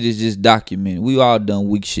 His shit is just documented. We all done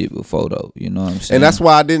weak shit before, though. You know what I'm saying? And that's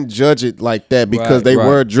why I didn't judge it like that because Right, they right.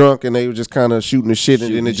 were drunk and they were just kind of shooting the shit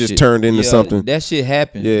and then it just turned into Yeah, something. That shit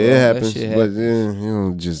happens. Yeah, bro. it That happens. shit But happens. yeah, you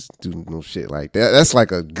don't just do no shit like that. That's like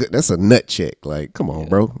that's a nut check. Like, come on,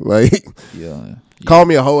 bro. Like, Yeah. call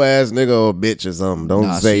me a hoe ass nigga or a bitch or something. Don't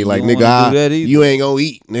Nah, say see, like, you don't nigga, wanna do that either. you ain't gonna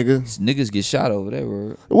eat, nigga. Niggas get shot over that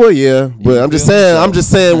word. Well, yeah, but You I'm just feel me? saying. So- I'm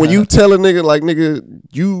just saying when you tell a nigga like, nigga,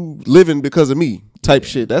 you living because of me type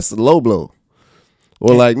shit. That's a low blow.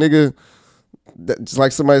 Or like, nigga, just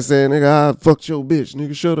like somebody saying, nigga, I fucked your bitch,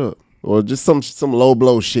 nigga, shut up. Or just some low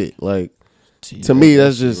blow shit. Like, See, to me,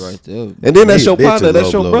 that's shit just right there. And then that's He your bitch partner. is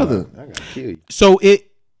That's low your blow. brother. I gotta kill you. So it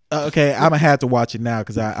okay, I'm gonna have to watch it now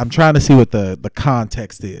because I'm trying to see what the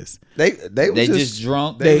context is. They was They just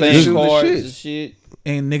drunk. they They just playing shooting the cards shit. and shit.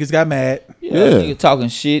 And niggas got mad. Yeah, Yeah. nigga talking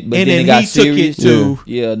shit, but And then then it got he took serious. it to,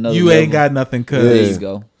 yeah, another You level. ain't got nothing There Yeah. cause you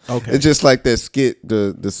go. okay. It's just like that skit,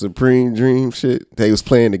 the Supreme Dream shit. They was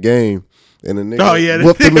playing the game, and the nigga Oh, yeah, the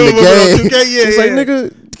whooped him in the nigga whooped him on game. 2K, yeah, It's like, yeah.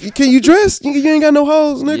 nigga, can you dress? You ain't got no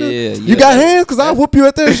hoes, nigga. Yeah, You yeah. got hands? Cause I whoop you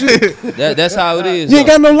at that shit. That's how it is. You ain't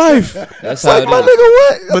though. got no life. That's It's how like, it my is. nigga,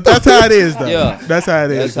 what? But that's how it is though. Yeah. That's how it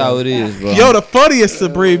is. That's how it is, bro. Yo, the funniest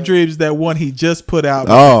Supreme Dreams that one he just put out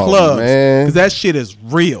in Oh, the clubs. man. Because that shit is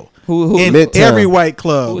real. who In Midtown. every white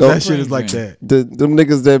club, Who that is shit is Supreme like Dream? that. Them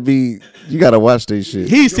niggas that be, you gotta watch they shit.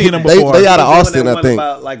 He's seen them They- before. they out of He was Austin, doing that I one think.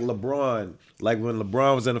 About like LeBron, like when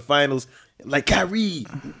LeBron was in the finals, like Kyrie,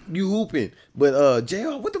 you hooping, but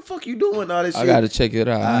Jr. What the fuck you doing? All this shit. I gotta check it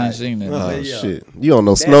out. I ain't seen that. Oh Yeah. shit! You don't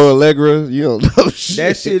know Snow Allegra? You don't know shit.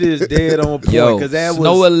 That shit is dead on point. Yo, Cause that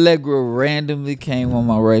Snow was. Allegra randomly came on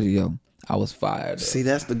my radio. I was fired. up. See,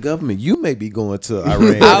 that's the government. You may be going to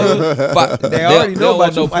Iran. I was fi- They already know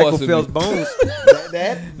about no your Michael parts of Phelps me. bones.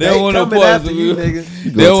 They They don't want no coming parts after of you, me. nigga.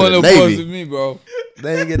 You They go don't to want the no parts Navy. of me, bro.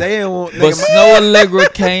 They ain't want. But nigga, Snow Allegra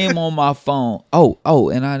came on my phone. Oh,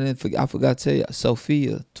 and I forgot to tell you.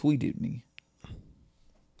 Sophia tweeted me.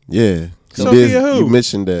 Yeah. Sophia who? You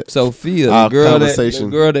mentioned that. Sophia, Our the conversation.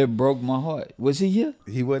 girl that broke my heart. Was he here?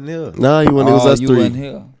 he wasn't here. Nah, you when it was us you three. wasn't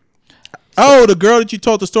here. Oh, the girl that you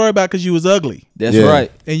told the story about because you was ugly That's Yeah.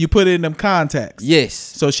 right. and you put it in them contacts. Yes.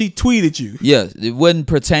 So she tweeted you. Yes. It wasn't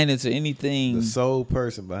pertaining to anything. The sole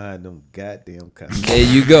person behind them goddamn comments. There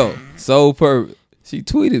you go. So perfect. She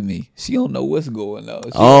tweeted me. She don't know what's going on.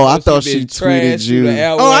 She Oh, don't know I thought she been tweeted trashed through you. the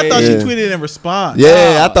Oh, I thought Yeah. she tweeted in response.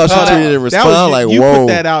 Yeah, I thought she Oh, tweeted in That response. was Like, you whoa. put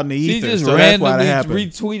that out in the She ether. just So that's why that randomly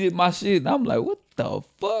happened. retweeted my shit. And I'm like, what the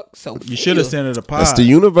fuck? So You should have sent her the pod. That's the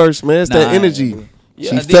universe, man. It's that energy. Yeah,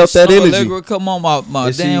 She then felt that Snow energy. Allegra come on my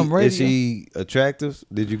Is damn radio. Is she attractive?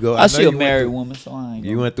 Did you go? I know see you a went married through- woman, so I ain't.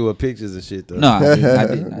 You went through her pictures and shit though. No, I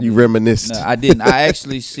didn't. You reminisced. No, I didn't. I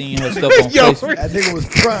actually seen her stuff on Yo, Facebook. That nigga was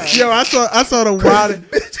crying. Yo, I saw the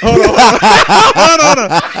wildest. Hold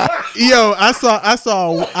on. Yo, I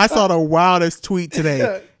saw the wildest tweet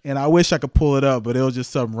today, and I wish I could pull it up, but it was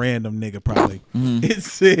just some random nigga probably.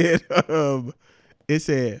 It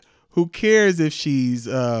said, "Who cares if she's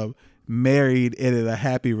married and in a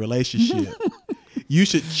happy relationship? You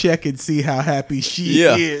should check and see how happy she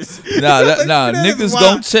Yeah. is." Nah, Like, nah, that's niggas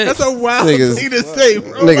wild. gon' check. That's a wild Niggas- thing to say,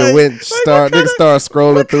 bro. Nigga Like, nigga start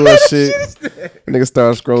scrolling through her shit. Nigga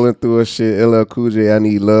start scrolling through her shit. LL Cool J, I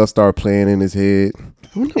Need Love start playing in his head.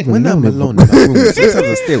 When I'm alone in my room, sometimes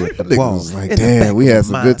I stare at the Nigga wall. was like, In the damn, back we of had my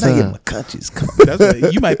some mind, good I hear time. my conscience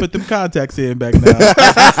come. you might put them contacts in back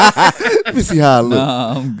now. Let me see how I look.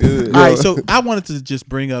 Nah, I'm good. All right, so I wanted to just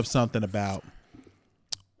bring up something about,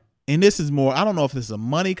 and this is more, I don't know if this is a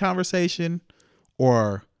money conversation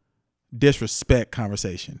or disrespect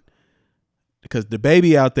conversation, because the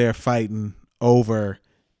baby out there fighting over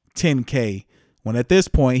 10K when at this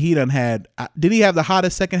point he done had, did he have the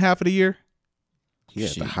hottest second half of the year? He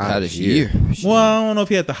had Shit, the hottest year. Well, I don't know if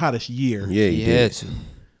he had the hottest year. Yeah, He he had did. to.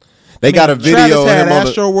 They got a Travis video of had him on the.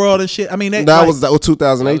 Astro World and shit. I mean, That like, was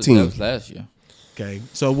 2018. That was last year. okay.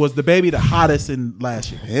 So was the baby the hottest in last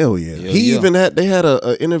year? Hell yeah. Hell He yeah. even had. They had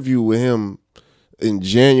a interview with him in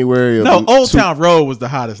January. Of No, Old Town Road was the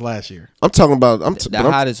hottest last year. I'm talking about. The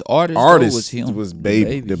hottest artist artist was him. was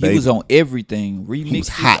Baby- the He Baby. was on everything. Remixes,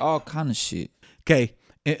 hot. all kind of shit. Okay.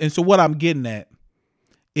 And so what I'm getting at,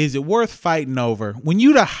 is it worth fighting over? When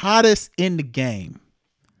you the hottest in the game,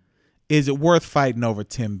 is it worth fighting over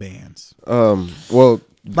 10 bands? Well,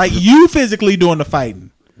 Like you physically doing the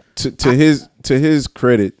fighting. to his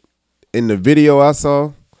credit, in the video I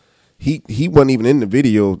saw, he wasn't even in the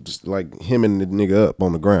video. Just like him and the nigga up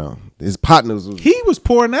on the ground. His partners was. He was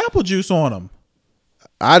pouring apple juice on him.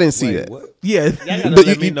 I didn't see Wait, that. what? Yeah.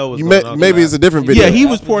 Let me know what's going on, maybe it's a different video. Yeah, he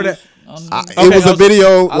was pouring that. It was a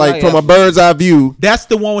video I like like from a Apple bird's eye view. That's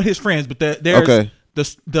the one with his friends, but there's Okay.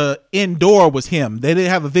 the indoor was him. They didn't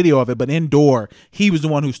have a video of it, but indoor, he was the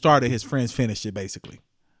one who started. His friends finished it basically.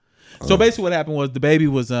 So basically, what happened was the baby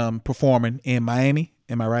was performing in Miami.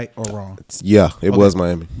 Am I right or wrong? Yeah, it was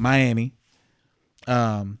Miami. Miami.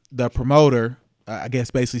 The promoter, I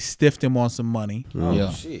guess, basically stiffed him on some money.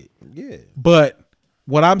 Yeah. Shit. Yeah. But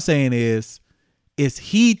what I'm saying is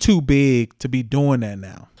he too big to be doing that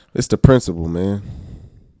now? It's the principle, man.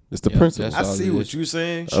 It's the Yeah, principle. that's I all see it what is. you're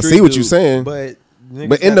saying. I see what you're saying. But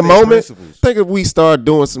But in the moment, think if we start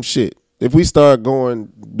doing some shit. If we start doing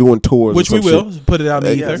tours, Which or we some will shit, put it out in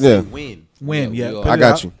the Yeah. ether. Yeah. Win, Yeah, yeah. we are. put I it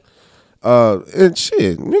got out. you. And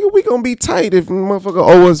shit, nigga, we gonna be tight if motherfucker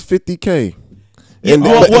owe us 50K. Yeah, And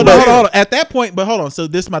well, but- no, but- hold on. At that point, but hold on. So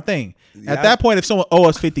this is my thing. At that point, if someone owe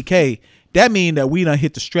us 50K, that means that we done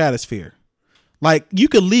hit the stratosphere. Like you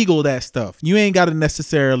can legal that stuff. You ain't got to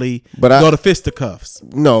necessarily go to fisticuffs.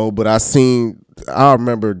 No, but I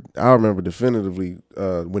remember definitively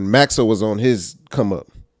when Maxo was on his come up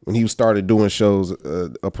when he started doing shows.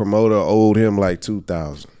 A promoter owed him like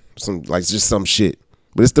 2,000, some shit.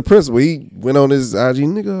 But it's the principle. He went on his IG,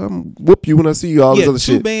 nigga, I'm whoop you when I see you. All this other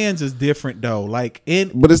two shit. bands is different though. Like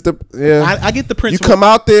But it's I get the You principle. come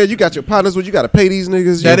out there, you got your partners. You got to pay these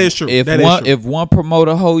niggas. That is true. If one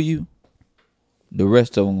promoter hold you, the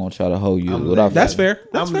rest of them gonna try to hold you. Without That's fighting. fair.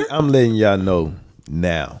 That's fair. I'm letting y'all know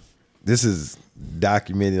now. This is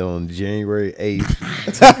documented on January 8th,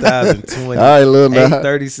 2020. All right, Lil Nas.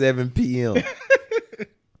 8:37 p.m.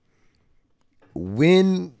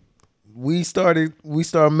 When we started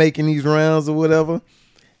making these rounds or whatever,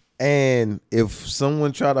 and if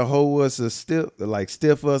someone try to hold us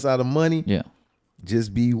stiff us out of money, Yeah.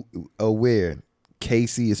 just be aware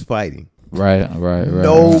Casey is fighting. Right.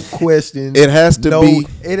 No question. It has to be.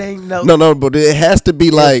 It ain't no. No, but it has to be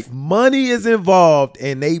like If money is involved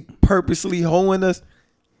and they purposely holding us,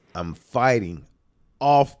 I'm fighting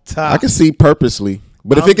off top. I can see purposely,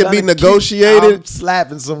 but if I'm it can be gonna I'm negotiated,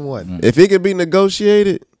 slapping someone. if it can be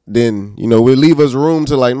negotiated, then we'll leave us room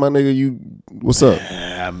to like, my nigga, you what's up?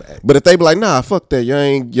 But if they be like, nah, fuck that, y'all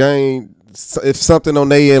ain't. If something on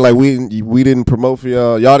their end, like we didn't promote for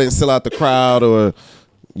y'all didn't sell out the crowd, or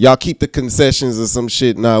y'all keep the concessions or some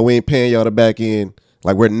shit. Nah, we ain't paying y'all the back end.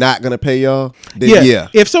 Like we're not gonna pay y'all. Then yeah.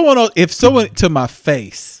 If someone to my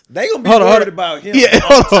face They gonna be Hold on, worried hold on. about him Yeah, on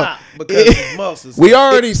hold on. top because his muscles. We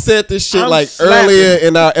already said this shit I'm like slapping. earlier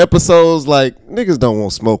in our episodes. Like niggas don't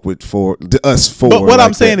want smoke with us four. But what like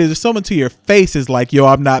I'm saying that. is, if someone to your face is like, "Yo,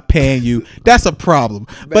 I'm not paying you," that's a problem.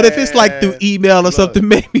 But if it's like through Man, email or look. something,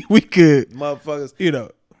 maybe we could, motherfuckers. you know.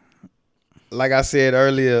 Like I said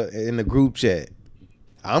earlier in the group chat,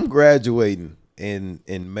 I'm graduating in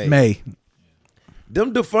May.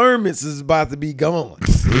 Them deferments is about to be gone.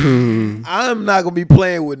 I'm not gonna be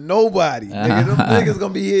playing with nobody. Nigga, them niggas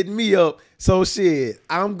gonna be hitting me up. So shit,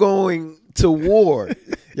 I'm going to war.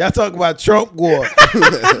 Y'all talk about Trump war.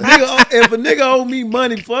 Nigga, if a nigga owe me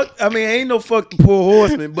money, ain't no fucking poor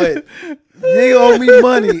horseman, but nigga owe me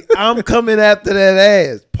money, I'm coming after that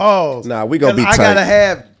ass. Pause. Nah, we gonna be 'Cause I tight. gotta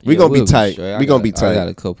have. We gonna we'll be tight. straight. We gonna be I tight. got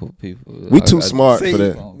a couple of people. We too smart See, for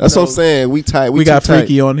that. you That's what I'm know, saying. We tight. We too got tight.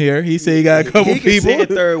 Freaky on here. He said he got a couple He can people. say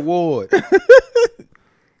third ward.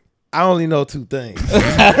 I only know two things.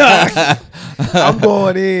 I'm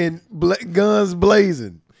going in guns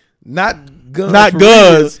blazing, not guns. Not for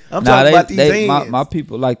guns. real. I'm Nah, talking about these hands. my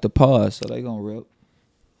people like to pause, so they gonna rip.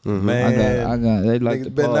 Man, I got. They like niggas to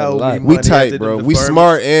better pause not a owe lot. me We money tight, after bro. them We deferments.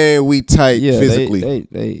 smart and we tight Yeah, physically.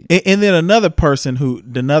 They And then another person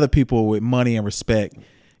another people with money and respect.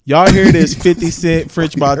 Y'all hear this 50 Cent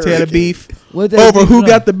French Montana beef What they over who beefing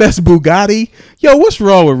got on? the best Bugatti? Yo, what's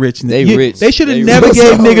wrong with rich niggas? They rich. They should have They never rich.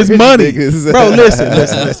 gave What's wrong niggas with money. niggas? Bro, listen.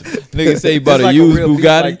 Niggas say he It's bought like a used real beef,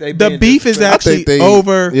 Bugatti. like they The being beef is disrespectful. actually they-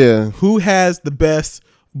 over yeah. who has the best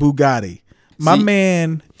Bugatti. My See-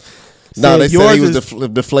 man No, they said yours he was is-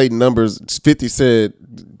 deflating numbers. 50 said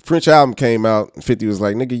French album came out. 50 was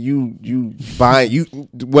like, nigga, you buying you. What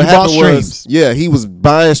You happened bought was, streams. yeah, he was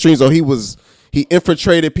buying streams, or he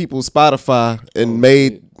infiltrated people's Spotify and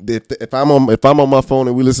made if I'm on my phone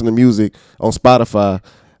and we listen to music on Spotify,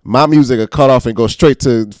 my music will cut off and go straight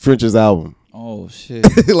to French's album. Oh shit!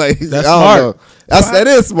 Like That's I don't smart. know. That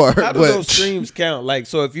is smart. How do but those streams count? Like,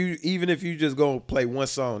 so if you just go play one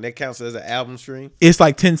song, that counts as an album stream. it's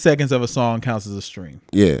like 10 seconds of a song counts as a stream.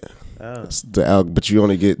 yeah, Oh. it's the album, but you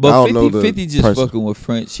only get. I But don't 50, know the 50 just person. fucking with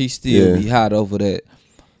French. He still Yeah. be hot over that.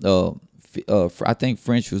 I think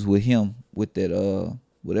French was with him with that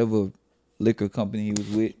whatever liquor company he was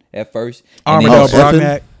with at first. And then Armadale Oh, Effin?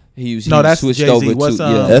 Brognac. he was No, that's switched Jay-Z. over What's, to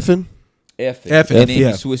Effin? Effin. Effin, And then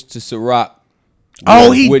yeah. he switched to Ciroc.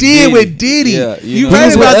 Oh, he With did Diddy. with Diddy. Yeah, you know. right He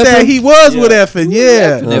was with about that. Effin? He was with Yeah. Effin.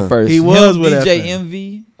 Yeah. Effin at first. He was Him, with DJ Effin.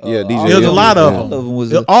 Envy. Yeah, DJ all There's a them. lot of All them.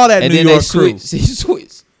 was All that and New then York they switched. He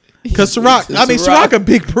switched. Because Ciroc, I mean, Ciroc a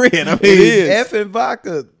big brand. I mean, is. F and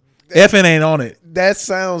vodka. Effin ain't on it. That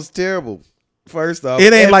sounds terrible. First off,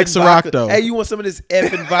 It ain't F like and Ciroc, vodka. though. Hey, you want some of this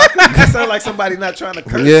F and vodka? That sounds like somebody not trying to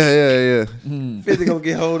curse. Yeah. 50 gonna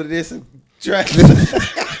get hold of this and try.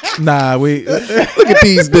 Nah, we. Look at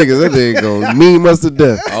these niggas. That nigga go mean us to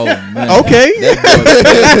death. Oh man. Okay.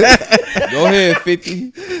 That boy- Go ahead,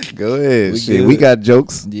 50. Go ahead. We Shit, good. we got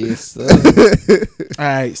jokes. Yes, sir. All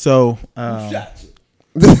right, so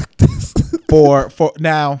for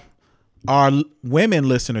now, our women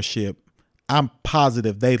listenership, I'm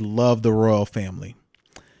positive they love the royal family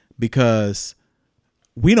because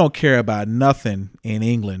we don't care about nothing in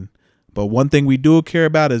England, but one thing we do care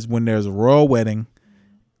about is when there's a royal wedding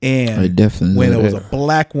I and definitely when know it was that. a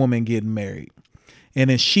black woman getting married. And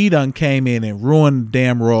then she done came in and ruined the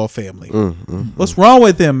damn royal family. What's wrong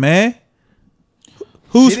with them, man? She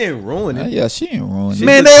Who's didn't ruin it. Yeah, she ain't ruined it.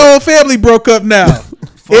 Man, their whole family broke up now.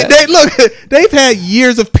 They look, they've had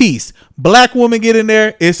years of peace. Black woman get in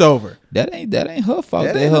there, it's over. That ain't her fault.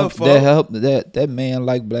 That That ain't her help fault. that man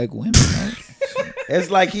like black women. Man. It's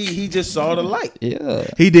like he just saw the light. Yeah.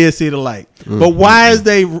 He did see the light. But why are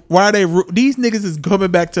they these niggas is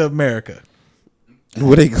coming back to America?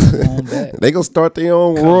 What they on back. they gonna start their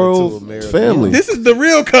own Coming to royal America. family. This is the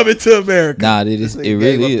real coming to America. Nah, This it nigga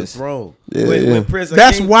really gave up is. the throne. Yeah, when, yeah. when Prince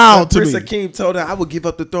That's Akeem, wild when to Prince me. Akeem told her, "I would give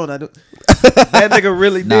up the throne." That nigga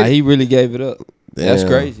really did. Nah, he really gave it up. That's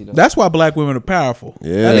Damn. crazy though. That's why black women are powerful.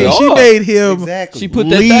 Yeah. I mean, They she are. made him. exactly. She put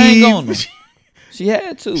that leave. thing on him. She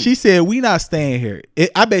had to. She said, "We not staying here."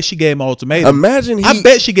 I bet she gave him an ultimatum. Imagine I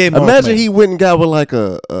bet she gave him an Imagine ultimatum. he went and got with like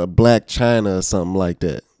a Black China or something like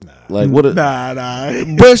that. Like what? Nah.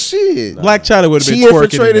 But shit, Black China would have been she twerking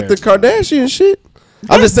infiltrated in the there. Kardashian shit.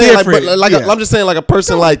 I'm That's just saying, different. like I'm just saying, like a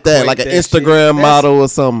person like that, equate like an that shit. Instagram That's- model or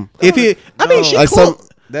something. If he, I mean, she Like cool. some,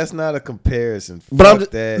 That's not a comparison. But I'm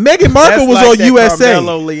Fuck that. Meghan Markle That's was like on that USA.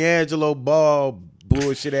 Carmelo Leangelo Ball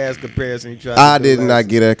bullshit ass comparison. He tried I to do did not last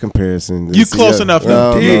get that comparison. You close enough,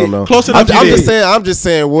 No, though. no. Close enough, you I'm did. just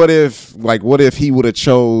saying. What if he would have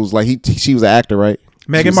chose like she was an actor, right? She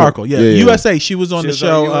Meghan was Markle, a- USA. She was on She the was on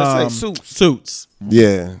show USA Suits. Suits.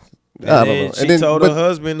 Yeah. And I don't then know. she And then, told but- her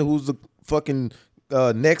husband, who's the fucking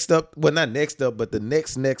next up, well, not next up, but the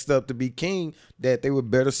next up to be king, that they were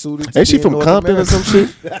better suited to Ain't she be in from North Compton or some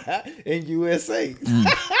shit? America. In USA.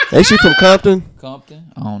 Ain't she from Compton?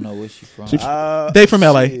 Compton. I don't know where she from. They from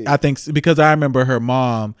LA, shit. I think, because I remember her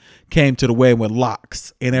mom came to the wedding with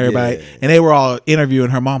locks, and everybody, Yeah. and they were all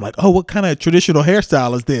interviewing her mom, like, "Oh, what kind of traditional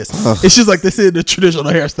hairstyle is this?" It's just like, this is the traditional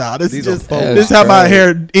hairstyle. This These is are just folks. this is how my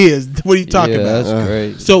hair is. What are you talking yeah, about? that's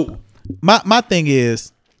crazy. So my thing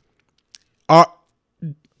is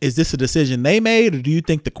this a decision they made, or do you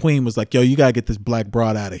think the queen was like, "Yo, you gotta get this black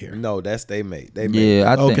broad out of here"? No, that's they made. They made.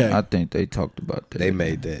 Yeah, Okay. I think they talked about that. They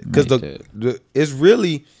made that because Made that. it's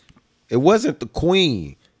really, it wasn't the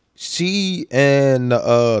queen. She and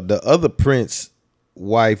the other prince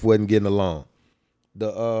wife wasn't getting along.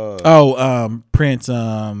 The Prince,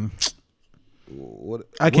 what,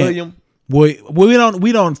 I can't- William.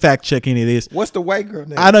 we don't fact check any of this. What's the white girl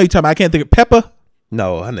name? I know you're talking about, I can't think of Peppa.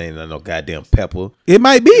 No, her name not no goddamn Pepper. It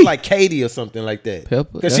might be. Like Katie or something like that. Pepper?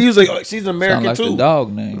 Because she's an Sound American like the too.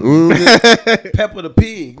 dog name. Pepper the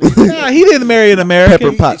pig. Nah, he didn't marry an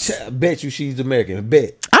American. Pepper Potts. I bet you she's American. I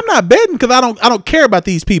bet. I'm not betting because I don't care about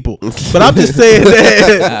these people. But I'm just saying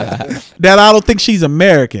that I don't think she's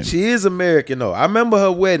American She is American though. I remember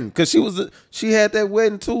her wedding because she had that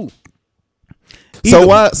wedding too. So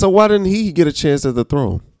why didn't he get a chance at the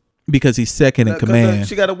throne? because he's second in 'Cause command.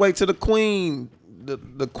 she got to wait till the queen,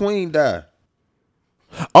 the queen die.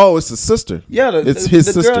 Oh, it's a sister. Yeah, It's his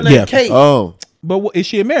the sister. girl named Yeah. Kate. Oh, But is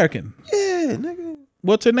she American? Yeah, nigga.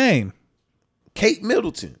 What's her name? Kate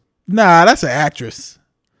Middleton. Nah, that's an actress.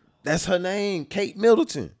 That's her name, Kate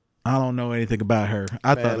Middleton. I don't know anything about her.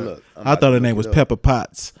 I Man, thought look, I'm I about thought to her name look was it up. Pepper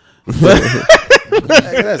Potts.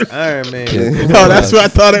 Nigga, that's Iron Man. Oh, that's what I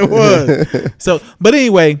thought it was. So, but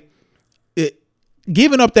anyway,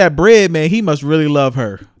 giving up that bread, man, he must really love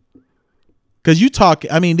her. Cause you talk,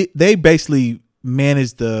 I mean, they basically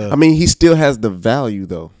manage the. I mean, he still has the value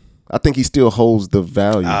though. I think he still holds the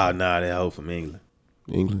value. Oh, nah, that hoe from England.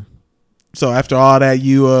 England. So after all that, that's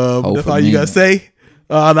from all you gotta England. say.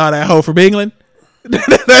 Oh, no, that hoe from England.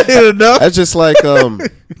 That ain't enough. That's just like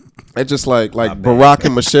that's just like Barack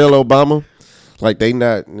and Michelle Obama. Like they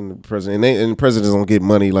not in the president, and presidents don't get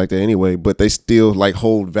money like that anyway. But they still like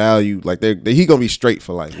hold value. Like he gonna be straight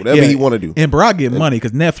for life, whatever he want to do. And Barack get money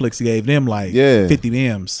because Netflix gave them like Yeah. 50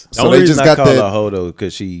 M's. The So only they reason just I got call that. her hoe though,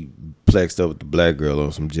 because she plexed up with the black girl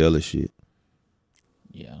on some jealous shit.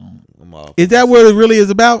 Yeah. I'm off. Is that what it really is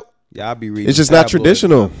about? Yeah, I be reading. It's just not tabloids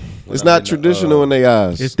traditional. when It's I'm not in the, traditional in their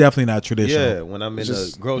eyes. It's definitely not traditional. Yeah, when I'm in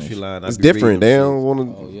the grocery line, It's I be reading different. them They shit. don't want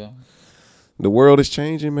to. Oh yeah. The world is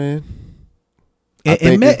changing, man. And,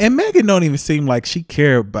 think and Megan don't even seem like she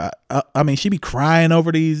care about. I mean, she be crying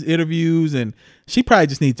over these interviews, and she probably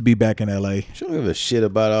just needs to be back in LA. She don't give a shit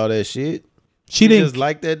about all that shit. She didn't just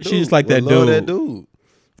like that dude. She just like Well, that love dude. that dude.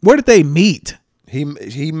 Where did they meet?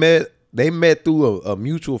 They met through a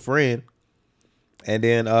mutual friend, and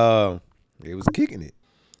then they was kicking it.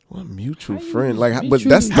 What mutual friend? Like, but mutual-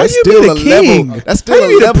 that's How you still be a the king? level. That's How still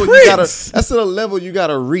you a be the level you gotta. prince? That's still a level you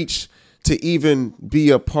gotta reach to even be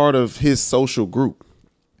a part of his social group.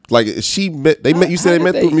 Like she met. They met. You said they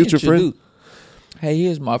met through a mutual friend. introduce- Hey,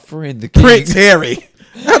 here's my friend, the king. Prince Harry.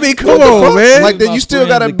 I mean, come What the on, fuck? man. Like that, My you still friend,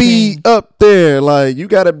 gotta the be king. up there. Like you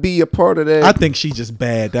gotta be a part of that. I think she's just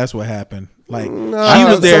bad. That's what happened. Like Nah, she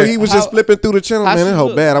was there. So he was just How- flipping through the channel. how Man, she that hoe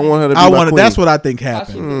look? bad. I want her to be I my wanted. queen. That's what I think How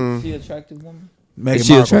she happened. look? She attractive woman. Meghan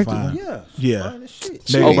she Markle attractive? fine. Yeah, Yeah. fine as shit.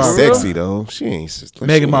 She Meghan ain't Markle. sexy though. She ain't.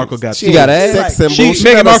 Meghan Markle got She the- She got ain't ass? sex symbol. She-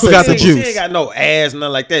 got Meghan a Markle sex got the symbol. juice. She ain't got no ass,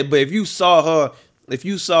 nothing like that. But if you saw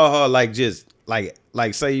her like just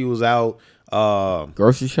like say you was out,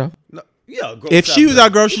 Grocery shop. no, yeah. If she was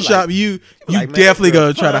out grocery shop, you like, man, definitely that girl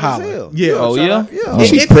gonna try to fine as holler. hell. Yeah. Oh yeah. Yeah.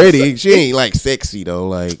 She's If- pretty. She ain't like sexy though.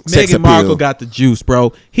 Like sex Meghan Markle appeal. got the juice,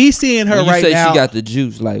 bro. He's seeing her When you right say now. she got the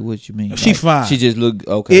juice, like what you mean? She Like, fine. She just look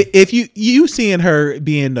okay. If you seeing her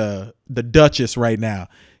being the Duchess right now,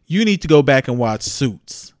 you need to go back and watch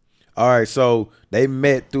Suits. All right, so they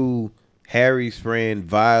met through Harry's friend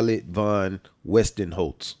Violet Von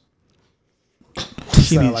Westenholtz.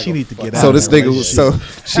 She need to get out. So of this that nigga was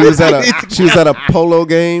relationship. she was at a polo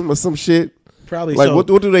game or some shit. Probably Like so. what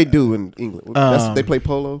do they do in England? They play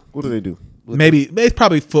polo. What do they do? Maybe it's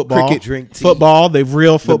probably football. Cricket, drink tea. Football. They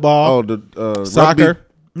real football. Oh, the soccer. rugby?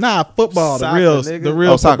 Nah, football. Soccer, the real nigga. the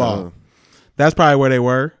real Oh, soccer. football. That's probably where they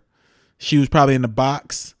were. She was probably in the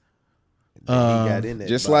box. He got in that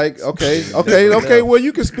Just box. like okay. Well,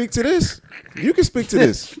 you can speak to this. You can speak to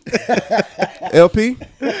this. LP.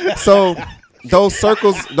 So those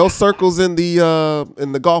circles in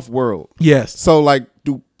the golf world. Yes. So like,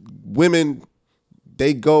 do women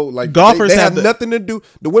they go like Golfers they have have nothing to do.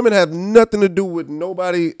 The women have nothing to do with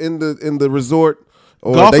nobody in the resort,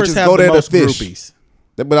 or Golfers they just have go the there to most fish. groupies.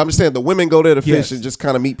 But I'm just saying the women go there to fish Yes. and just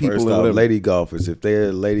kind of meet people First or off, whatever. lady golfers, if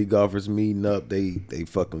they're lady golfers meeting up, they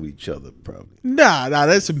fucking with each other probably. Nah,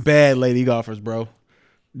 there's some bad lady golfers, bro.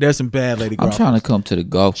 There's some bad lady I'm golfers. trying to come to the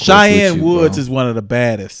golf course. Cheyenne with you, Woods bro. is one of the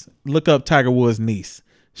baddest. Look up Tiger Woods' niece,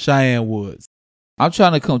 Cheyenne Woods. I'm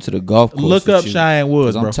trying to come to the golf course. Look with up you, Cheyenne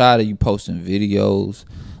Woods, 'cause bro. I'm tired of you posting videos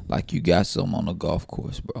like you got some on the golf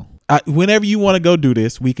course, bro. Whenever you want to go do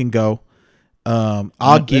this, we can go.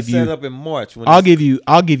 I'll give Let's set you. up in March. When I'll give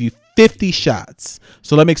you 50 shots.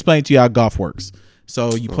 So let me explain to you how golf works.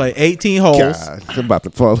 So you play 18 holes. God, I'm about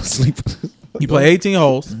to fall asleep. You play 18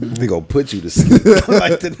 holes. they gonna put you to sleep.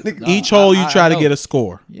 Like the nigga. Each hole you I try to know. get a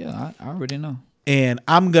score. Yeah, I already know. And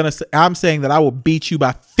I'm saying that I will beat you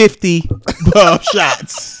by 50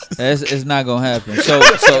 shots. It's not gonna happen.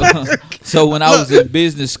 So when I was in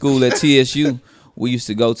business school at TSU, we used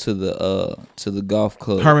to go to the golf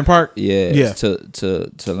club. Herman Park? Yeah. Yeah.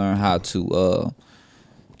 To learn how to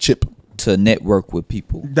Chip. to network with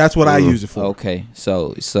people. That's what I use it for. Okay.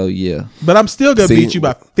 So yeah. But I'm still gonna See, beat you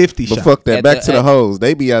by 50 But shots. fuck that. At Back the- to the at- hoes.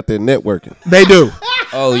 They be out there networking. They do.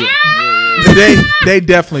 Oh yeah. they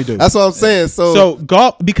definitely do. That's what I'm saying. So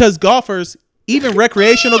because golfers, even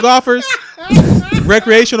recreational golfers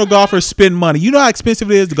spend money. You know how expensive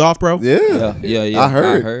it is to golf, bro? yeah. Yeah. I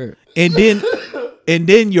heard. And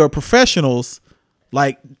then your professionals,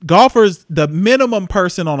 like golfers, the minimum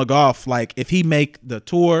person on a golf, like if he make the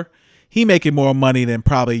tour, he making more money than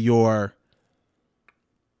probably your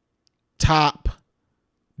top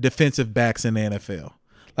defensive backs in the NFL.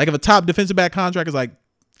 Like if a top defensive back contract is like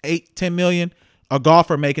 8-10 million, a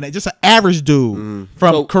golfer making it, just an average dude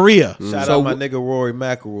from So- Korea. Shout So out my nigga Rory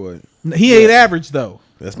McIlroy. He ain't average though.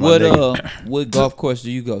 That's my nigga. What golf course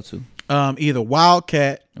do you go to? Either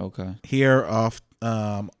Wildcat Okay. here off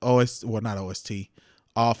not OST,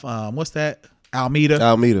 off what's that? Alameda.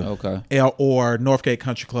 Almeida. Okay. Or Northgate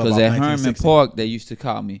Country Club. Because off at Herman 1960. Park, they used to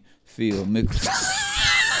call me Phil Mickelson.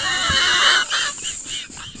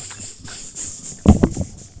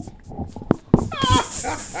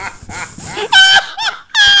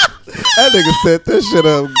 That nigga set that shit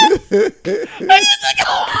up good.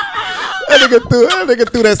 That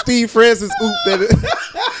nigga threw that Steve Francis oop that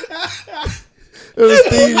it was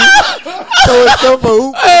Steve throw himself a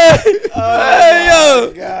oop.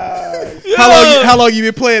 How long you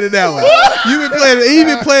been playing it that way? You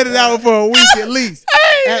been playing it that one for a week at least.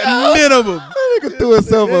 At minimum. That nigga threw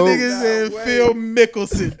himself a That oop. nigga said Phil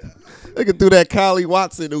Mickelson. Nigga threw that Kylie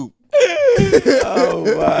Watson oop. Oh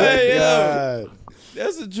my god.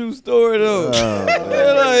 That's a true story, though.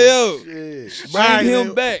 Right, Bring him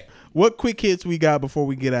man. back. What quick hits we got before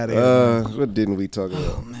we get out of here? What didn't we talk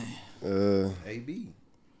about? AB.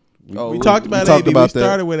 Oh, We talked about talked AB. about We that.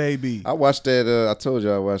 started with AB. I watched that. I told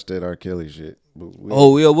you I watched that R. Kelly shit. But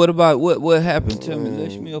Oh, yeah. What about what happened? Tell me.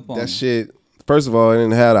 Let me up on that it. shit. First of all, it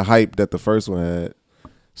didn't have the hype that the first one had.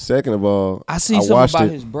 Second of all, I seen something watched about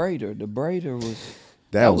it. his braider. The braider was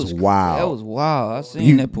That was wild. That was wild. I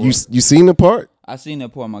seen that part. You seen the part? I seen that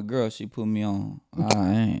part. My girl, she put me on.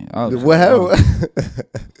 I was What happened?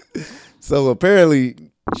 So apparently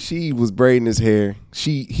she was braiding his hair.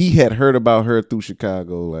 He had heard about her through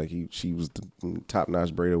Chicago, like she was the top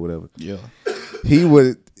notch braider or whatever. Yeah.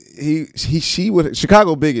 She would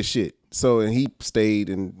Chicago big as shit. So and he stayed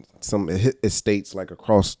in some estates like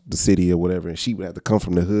across the city or whatever, and she would have to come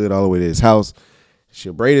from the hood all the way to his house.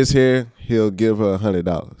 She'll braid his hair. He'll give her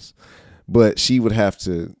 $100, but she would have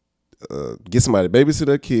to get somebody to babysit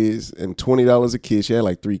her kids, and $20 a kid. She had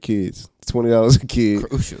like 3 kids. $20 a kid.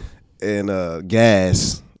 Crucial. And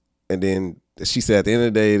gas. And then she said at the end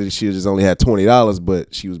of the day that she just only had $20,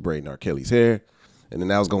 but she was braiding R. Kelly's hair. And then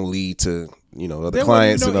that was gonna lead to, other There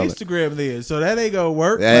clients wasn't and no all that. Instagram then, so that ain't gonna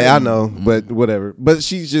work. Yeah, I know, but whatever. But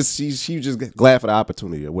she was just glad for the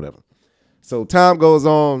opportunity or whatever. So time goes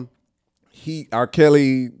on. R.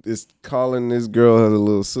 Kelly is calling this girl her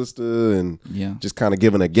little sister and Yeah. just kind of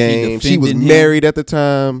giving a game. She was defending him. married at the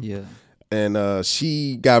time. Yeah. And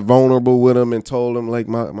she got vulnerable with him and told him like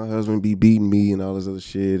my husband be beating me and all this other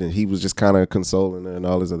shit, and he was just kind of consoling her and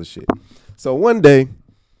all this other shit. So one day,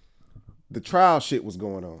 the trial shit was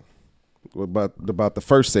going on about the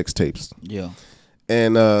first sex tapes, Yeah.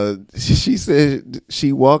 and she said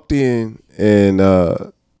she walked in and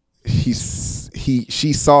she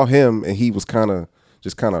saw him and he was kind of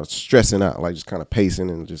stressing out, like just kind of pacing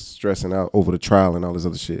and just stressing out over the trial and all this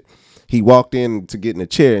other shit. He walked in to get in a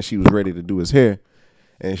chair and she was ready to do his hair,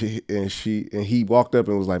 and he walked up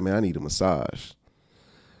and was like, "Man, I need a massage.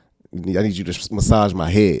 I need you to massage my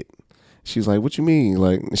head." She was like, what you mean?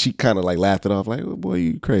 Like, she kind of like laughed it off, like, oh, boy,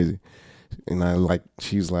 you crazy. And I like,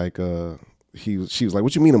 she was like, she was like,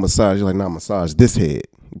 what you mean a massage? You're like, not massage, this head.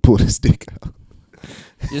 Pull his dick out.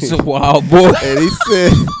 It's a wild boy. And he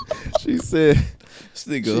said, she said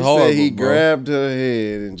Horrible, he bro. grabbed her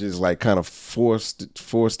head and just like kind of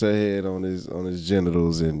forced her head on his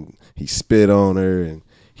genitals, and he spit on her, and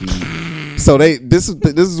so this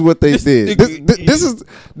is what they did. This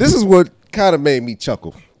is what kind of made me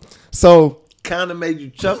chuckle. So Kind of made you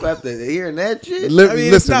chuckle after hearing that shit. I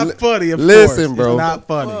mean, it's not funny. Of listen, course. bro. It's not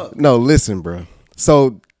funny. No, listen, bro.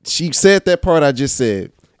 So she said that part I just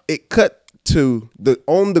said. It cut to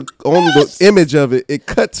on the image of it. It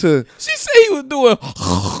cut to. She said he was doing.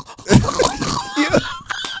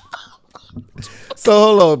 So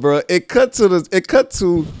hold on, bro. It cut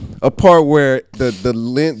to a part where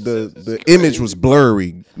the image was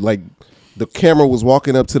blurry. Like the camera was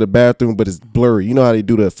walking up to the bathroom, but it's blurry. You know how they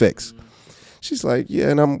do the effects. She's like, yeah,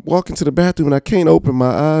 and I'm walking to the bathroom and I can't open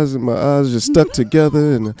my eyes, and my eyes just stuck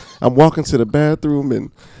together, and I'm walking to the bathroom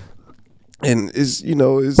and it's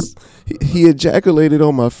he ejaculated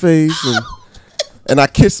on my face, and I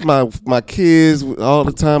kiss my kids all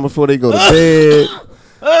the time before they go to bed.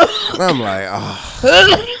 And I'm like,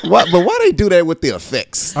 what? But why they do that with the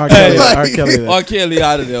effects? R. Kelly. R. Kelly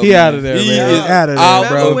out of there. He man. out of there, He man. is Out of there, out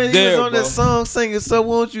bro. Remember when he there, was on bro. that song singing, so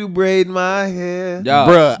won't you braid my hair? Y'all,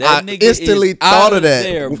 Bruh, that I nigga instantly is thought out of that.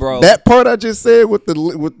 There, bro. That part I just said with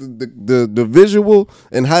the visual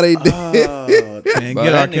and how they did. Man, Bro, get that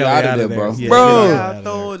R. nigga Kelly out out of of there, there, bro. Yeah, Bro. get R. Kelly Y'all out of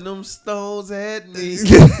there. throwing them stones at me.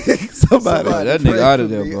 Somebody. that nigga out of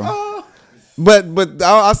there, bro. But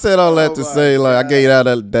I said all that to say, like, I gave out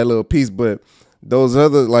that little piece, but those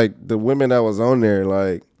other, like, the women that was on there,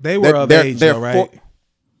 like, They were of age, though, right?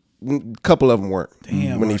 A couple of them weren't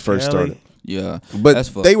Damn, when he R. first Kelly. started. Yeah, But that's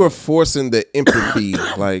fucked they up. were forcing the empathy,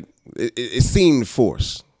 like it seemed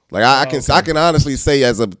forced. Like I can honestly say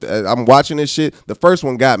as I'm watching this shit, the first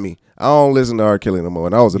one got me. I don't listen to R. Kelly no more,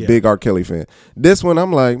 and I was a big R. Kelly fan. This one,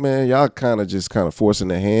 I'm like, man, y'all kind of forcing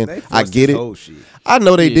the hand. They forced I get this it. whole shit. I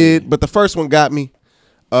know they Yeah. did, but the first one got me.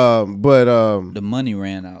 But the money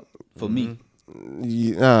ran out for me.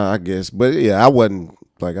 yeah, I guess. But yeah, I wasn't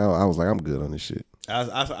like I was like, I'm good on this shit.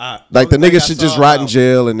 I Like the only thing nigga I should saw just rot in about-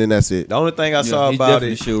 jail and then that's it. The only thing I saw he about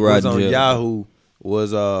definitely it should rot was in on jail. Yahoo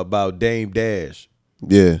was about Dame Dash.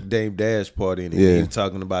 Yeah. Dame Dash part in it. Yeah. He was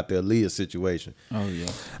talking about the Aaliyah situation. Oh yeah.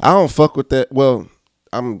 I don't fuck with that. Well,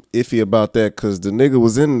 I'm iffy about that because the nigga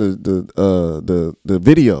was in the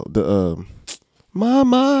video. The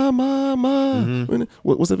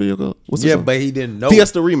what's that video called? What's the Yeah, song? but he didn't know.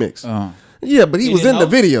 Fiesta remix. Yeah, but he was didn't in the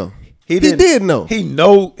know? video. He didn't- did know.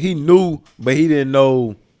 He knew, but he didn't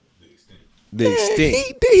know the extent.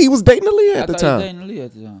 He was dating Aaliyah I at the thought time. he was dating Aaliyah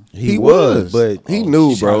at the time. He was, but he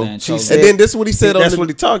knew, she bro. probably ain't told And him. then this is what he said on That's the, what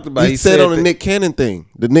he talked about. He said on the Nick Cannon thing.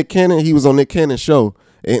 The Nick Cannon, he was on Nick Cannon's show.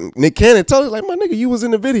 And Nick Cannon told him, like, my nigga, you was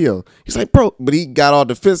in the video. He's like, bro, but he got all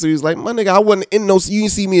defensive. He was like, my nigga, I wasn't in you didn't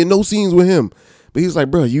see me in no scenes with him. But he was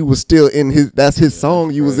like, bro, you was still in that's his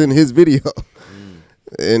song. You was in his video.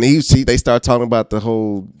 And they started talking about the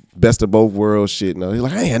whole best of both worlds shit. No, he's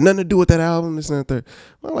like, I ain't had nothing to do with that album, this and that. Third.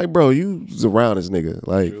 I'm like, bro, you was around this nigga.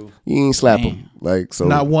 Like, you ain't slap him. Like, so.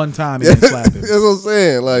 Not one time he didn't slap him. That's what I'm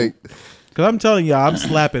saying. Like, Cause I'm telling y'all, I'm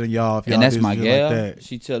slapping y'all if y'all And that's do my shit gal. like that.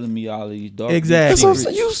 She telling me all of these dark. Exactly. that's what I'm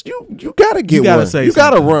saying. You gotta get You gotta one. say You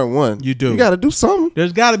gotta something. run one. You do. You gotta do something.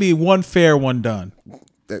 There's got to be one fair, one done.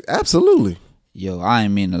 Absolutely. Yo, I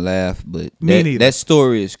ain't mean to laugh, but Me neither. that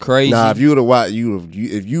story is crazy. Nah, if you would have watched,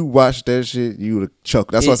 if you watched that shit, you would have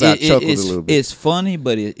chuckled. That's why I said I chuckled a little bit. It's funny,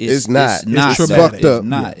 but it's not. It's not. It's though. traumatic. It's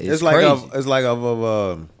not. It's like crazy. it's like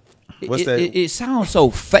what's that? It sounds so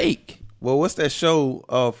fake. Well, what's that show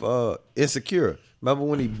of Insecure? Remember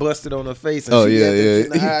when he busted on her face? And Oh, she yeah, had that yeah.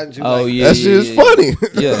 shit in her eye and she Oh like, yeah, that shit is funny.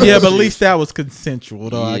 Yeah, Yeah, but at least that was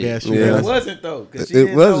consensual, though. I Yeah. guess. Yeah. Yeah. It wasn't though. 'Cause she It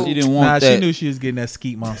didn't wasn't. know. She didn't want Nah, that. she knew she was getting that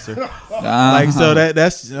skeet monster. Uh-huh. Like so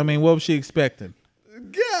that's. I mean, what was she expecting?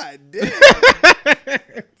 God damn.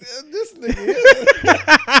 This nigga.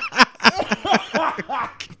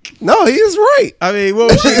 No, he is right. I mean,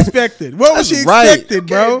 what was she expecting? What was she That's right. expecting,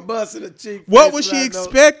 bro? Busted a cheek What face was she without no-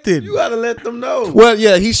 expecting? You gotta let them know. Well,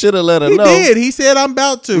 yeah, he should have let her He know. did. He said, "I'm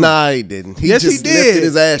about to." Nah, he didn't. He Yes, just he did. lifted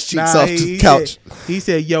his ass cheeks off he the couch. He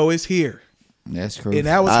said, "Yo, it's here," That's crazy. and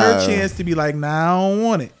that was her chance to be like, "Nah, I don't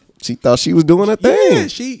want it." She thought she was doing a Yeah, thing.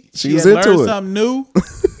 she was had into learned it. something new.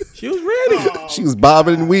 She was ready. She was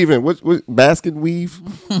bobbing and weaving. What basket weave?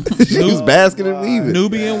 She was basking and weaving.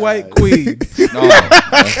 Nubian white queen. No,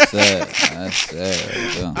 that's sad. That's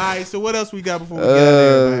sad. Yeah. All right, so what else we got before we get out of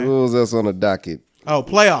here, What man? was else on the docket? Oh,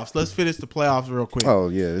 playoffs. Let's finish the playoffs real quick. Oh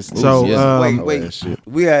yeah. It's So, losing. wait. Shit.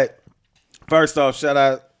 We had first off, shout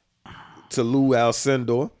out to Lou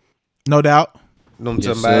Alcindor. No doubt. You know what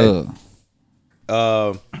I'm Yes, talking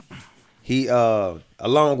sir. about? He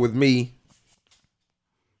along with me.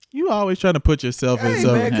 You always trying to put yourself in Hey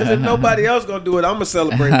something. man, because if nobody else gonna do it, I'm gonna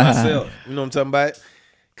celebrate myself. You know what I'm talking about?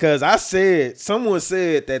 Because someone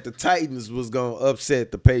said that the Titans was gonna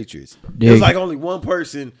upset the Patriots. There's like only one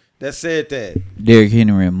person that said that. Derrick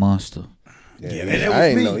Henry a monster. Yeah, that was I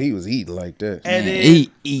didn't me. know he was eating like that. And Man, then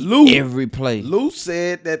eat Lou, every play. Lou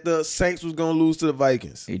said that the Saints was gonna lose to the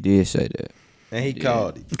Vikings, He did say that. and he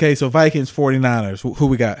called it. Okay, so Vikings, 49ers. Who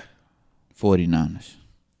we got? 49ers.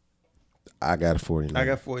 I got a 49. I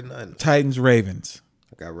got 49ers. Titans, Ravens.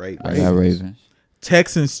 I got Ravens. I got Ravens.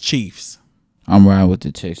 Texans, Chiefs. I'm riding with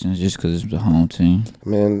the Texans just because it's the home team.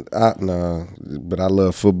 Man, but I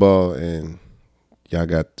love football, and y'all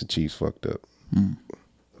got the Chiefs fucked up.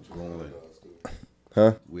 Going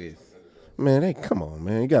Huh? with Man, hey, come on,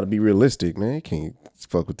 man. You got to be realistic, man. You can't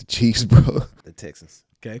fuck with the Chiefs, bro. the Texans,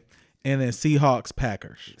 Okay. And then Seahawks,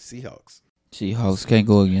 Packers. Seahawks. Seahawks can't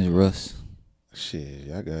go against Russ. Shit,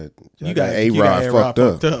 y'all got You got A-Rod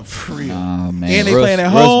fucked up. for real. Nah, man. And they Russ- playing at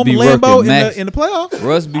Russ home, be Lambeau working max. in the playoffs.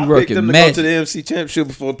 Russ be I picked working them to go match. to the NFC Championship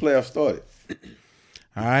before the playoffs started.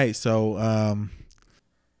 All right, so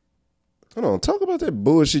Hold on, talk about that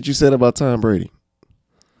bullshit you said about Tom Brady.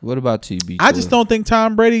 What about TB? I just don't think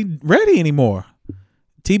Tom Brady ready anymore.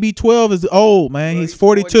 TB12 is old, man. He's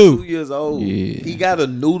 42. years old. Yeah. He got a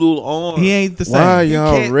noodle arm. He ain't the same. Why are He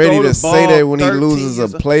y'all can't ready throw to the say ball that when he 13 loses a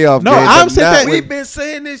years old. playoff No, game? I've but said not that- with- We've been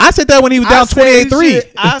saying this. I said that when he was down 28-3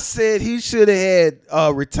 I said he should have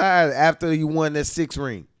had retired after he won that 6th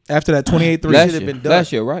ring. after that 28-3. last should have year, been done.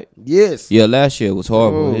 last year, right? Yes. Yeah, last year was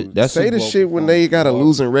horrible. Bro, That's say Super the Bowl shit when they got a performance.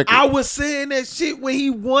 losing record. I was saying that shit when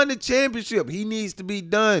he won the championship. He needs to be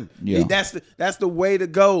done. Yeah. That's the way to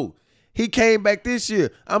go. He came back this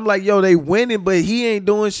year. I'm like, yo, they winning, but he ain't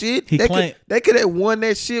doing shit. He They claimed- could have won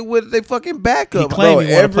that shit with their fucking backup. He claimed Bro,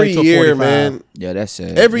 he wanna play every till year, 45. man. Yeah, that's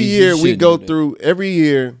sad. Every He year we shouldn't go do that. through. Every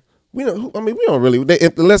year we don't. I mean, we don't really.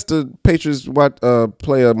 Unless the Patriots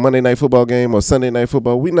play a Monday night football game or Sunday night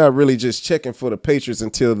football, we not really just checking for the Patriots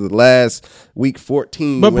until the last week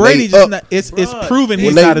 14. But when Brady they just up. not, it's Bruh, proven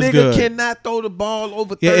he's this not as nigga good. cannot throw the ball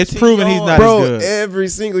over 13 Yeah, it's proven he's yards. not Bro, as good. every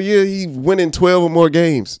single year he winning 12 or more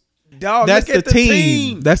games. Dog, That's look the at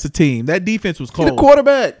team. That's the team. That defense was He cold. the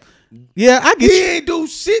quarterback. Yeah, I get He you. ain't do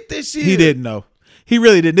shit this year. He didn't know. He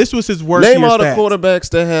really did. This was his worst Name year all the stats. quarterbacks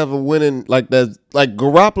that have a winning like that. Like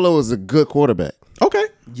Garoppolo is a good quarterback. Okay.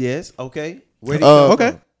 Yes, okay. Where did he come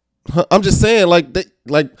Okay. from? I'm just saying,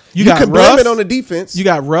 you got can blame Russ. it on the defense. You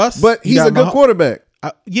got Russ. but you he's got a good quarterback.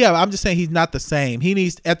 Yeah, I'm just saying he's not the same. He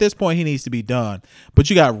needs at this point he needs to be done. But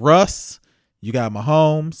you got Russ, you got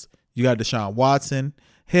Mahomes, you got Deshaun Watson.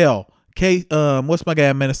 Hell, what's my guy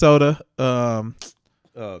in Minnesota?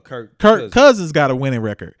 Kirk Cousins got a winning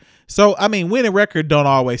record. So I mean, winning record don't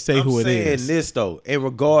always say who it saying is. this though, in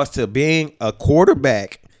regards to being a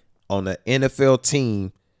quarterback on the NFL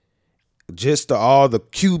team, just all the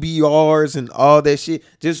QBRs and all that shit.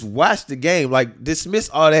 Just watch the game. Like dismiss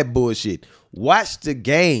all that bullshit. Watch the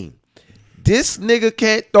game. This nigga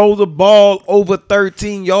can't throw the ball over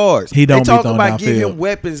 13 yards. He don't They be talking throwing about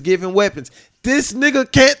downfield. giving weapons. This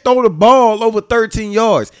nigga can't throw the ball over 13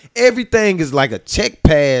 yards. Everything is like a check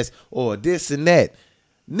pass or this and that.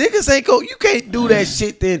 Niggas ain't go. You can't do that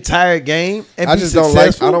shit the entire game and I be just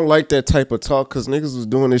successful. I don't like that type of talk because niggas was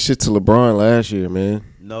doing this shit to LeBron last year, man.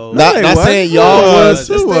 No, Not they not was. saying Who y'all was? was.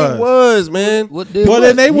 Who This thing was, man. What did Well,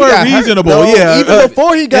 then they He were got hurt. reasonable. No, Yeah, even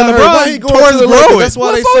before he got and hurt, LeBron why he going tore to his the Lakers? growing. That's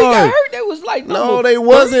why they Before he got sorry. hurt, they was like No, they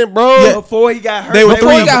wasn't, bro. Yeah. before he got hurt. They were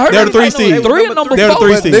Before he got hurt, They're the they was 3 like, seed. no, 3 and number They're the 4.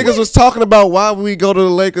 3 But seed. niggas was talking about why we go to the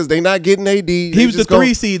Lakers. They not getting AD. He was the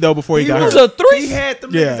 3 seed though before he got was hurt. a 3 He had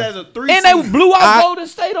them Yeah. niggas as a 3 and they seed. blew out I- Golden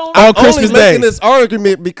State on On Only Christmas making Day. this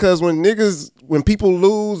argument because when people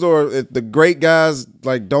lose or if the great guys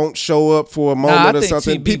like don't show up for a moment I or think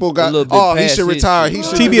something, TB people a got little bit he past should his retire. shit. He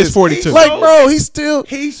should. TB do is this. 42. Like, bro, he still.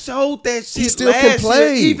 He showed that shit still last can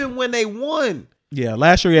play. year, even when they won. Yeah,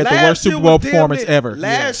 last year he had the Last worst year Super Bowl was damn performance near- ever.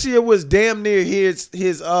 Last year was damn near his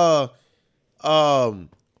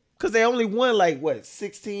because they only won like what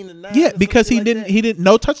 16-9. Yeah, or because he something like didn't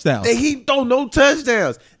no touchdowns. that. He throw no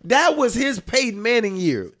touchdowns. That was his Peyton Manning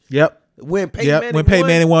year. Yep. When Peyton Yep, Manning when Peyton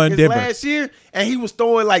Manning won his Denver. last year, and he was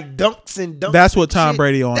throwing like dunks and dunks. That's what and Tom shit.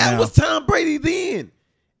 Brady on That now. was Tom Brady then.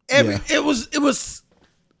 It was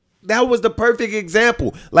that was the perfect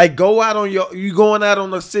example. Like you going out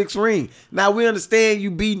on the 6th ring. Now we understand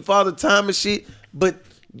you beating Father Time and shit, but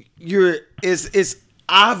it's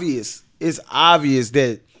obvious it's obvious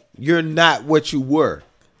that you're not what you were.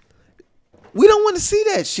 We don't want to see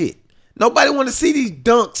that shit. Nobody want to see these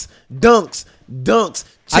dunks.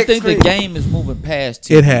 I think the game is moving past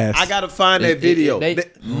TV. It has. I gotta find that video. I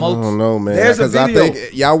don't know, man. There's a Because I video.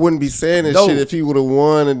 think y'all wouldn't be saying this No. shit if he would have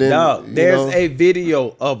won. And then No, you there's know. a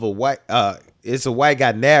video of a white. It's a white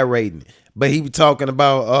guy narrating, but he was talking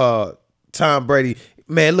about Tom Brady.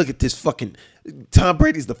 Man, look at this fucking. Tom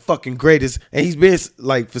Brady's the fucking greatest, and he's been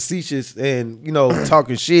like facetious and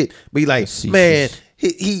talking shit. But he like, Facetious. man,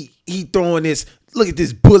 he throwing this. Look at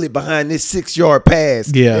this bullet behind this 6-yard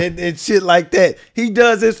pass, Yeah. and shit like that. He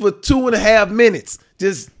does this for 2.5 minutes,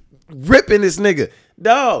 just ripping this nigga.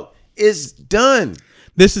 Dog, it's done.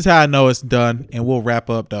 This is how I know it's done, and we'll wrap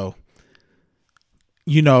up though.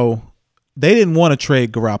 They didn't want to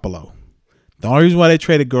trade Garoppolo. The only reason why they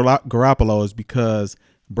traded Garoppolo is because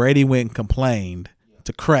Brady went and complained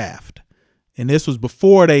to Kraft, and this was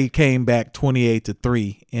before they came back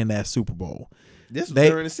 28-3 in that Super Bowl. This was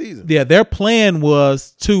during the season. Yeah, their plan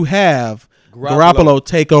was to have Garoppolo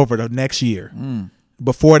take over the next year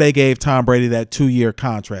before they gave Tom Brady that 2-year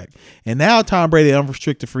contract. And now Tom Brady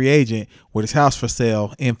unrestricted free agent with his house for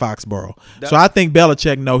sale in Foxborough. So I think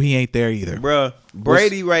Belichick know he ain't there either. Bruh,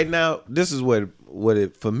 Brady right now, this is what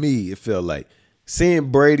it for me it felt like.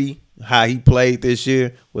 Seeing Brady, how he played this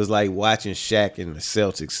year, was like watching Shaq in the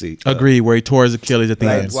Celtics seat. Agreed, where he tore his Achilles at the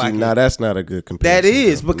Like, end. why- See, now that's not a good comparison. That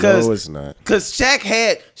is though. because no, it's not. Because Shaq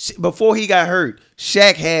had before he got hurt,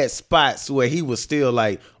 Shaq had spots where he was still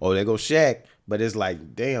like, oh, there goes Shaq, but it's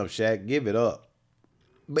like, damn, Shaq, give it up.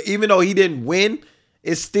 But even though he didn't win,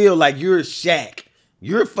 it's still like you're Shaq,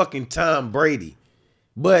 you're fucking Tom Brady,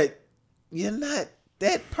 but you're not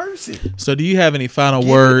that person. So do you have any final Give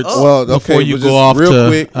it words up. Well, before okay, you but go just off real to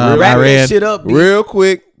quick, Wrap Iran? that shit up, B. Real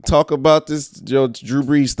quick, talk about this Drew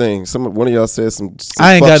Brees thing. One of y'all said some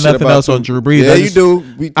I ain't fuck got shit nothing about else on Drew Brees. Yeah, I you just-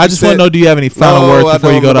 do. I just want to know, do you have any final words I before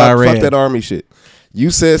you don't go to know about- Iran? Fuck that army shit. You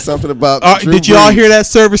said something about Drew Did you all Brees. hear that,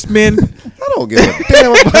 servicemen? I don't give a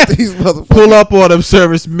damn about these motherfuckers. Pull up on them,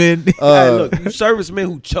 servicemen. Hey, look, you servicemen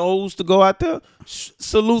who chose to go out there,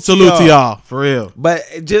 salute Salute to y'all, for real. But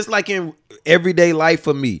just like in everyday life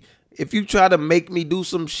for me, if you try to make me do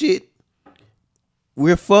some shit,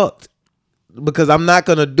 we're fucked. Because I'm not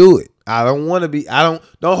gonna do it. I don't want to be. Don't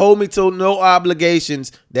hold me to no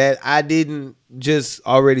obligations that I didn't just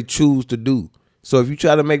already choose to do. So if you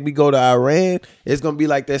try to make me go to Iran, it's gonna be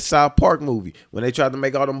like that South Park movie when they tried to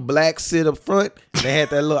make all them blacks sit up front and they had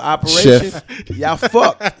that little operation. Y'all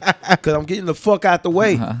fucked. Cause I'm getting the fuck out the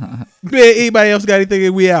way. Man, anybody else got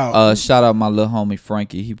anything? We out. Shout out my little homie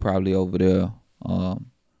Frankie. He probably over there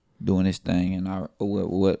doing his thing and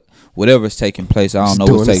whatever's taking place. I don't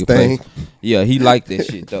know what's taking place. Yeah, he like that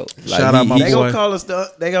shit though. Like, Shout out my They boy. gonna call us.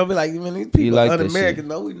 They gonna be like, man, these people like are that un-American. shit.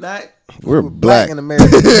 No, we not. We're black. in America.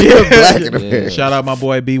 We're black in Yeah. America. Shout out my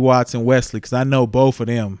boy B. Watts and Wesley, because I know both of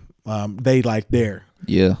them. They like there.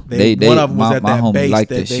 Yeah, One of them was at my that homie base like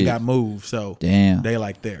that that they shit. got moved, so Damn, they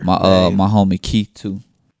like there. my homie Keith too.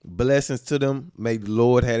 Blessings to them. May the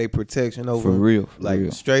Lord have a protection over For them. real, for like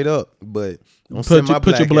real. straight up. But don't Put send my your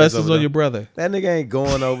black ass blessings over on there. your brother, That nigga ain't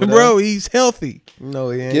going over there. bro. He's healthy. No,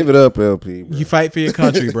 he ain't. Give it up, LP. Bro. You fight for your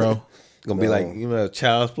country, bro. Gonna be like,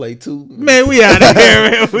 Child's Play 2. Man, we out of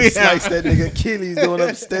here, man. We out. Slice that nigga Achilles going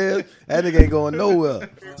upstairs. That nigga ain't going nowhere.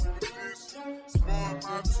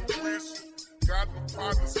 Got the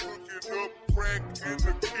pockets hooking up, crack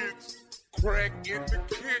in the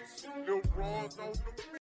kitchen, little bras on the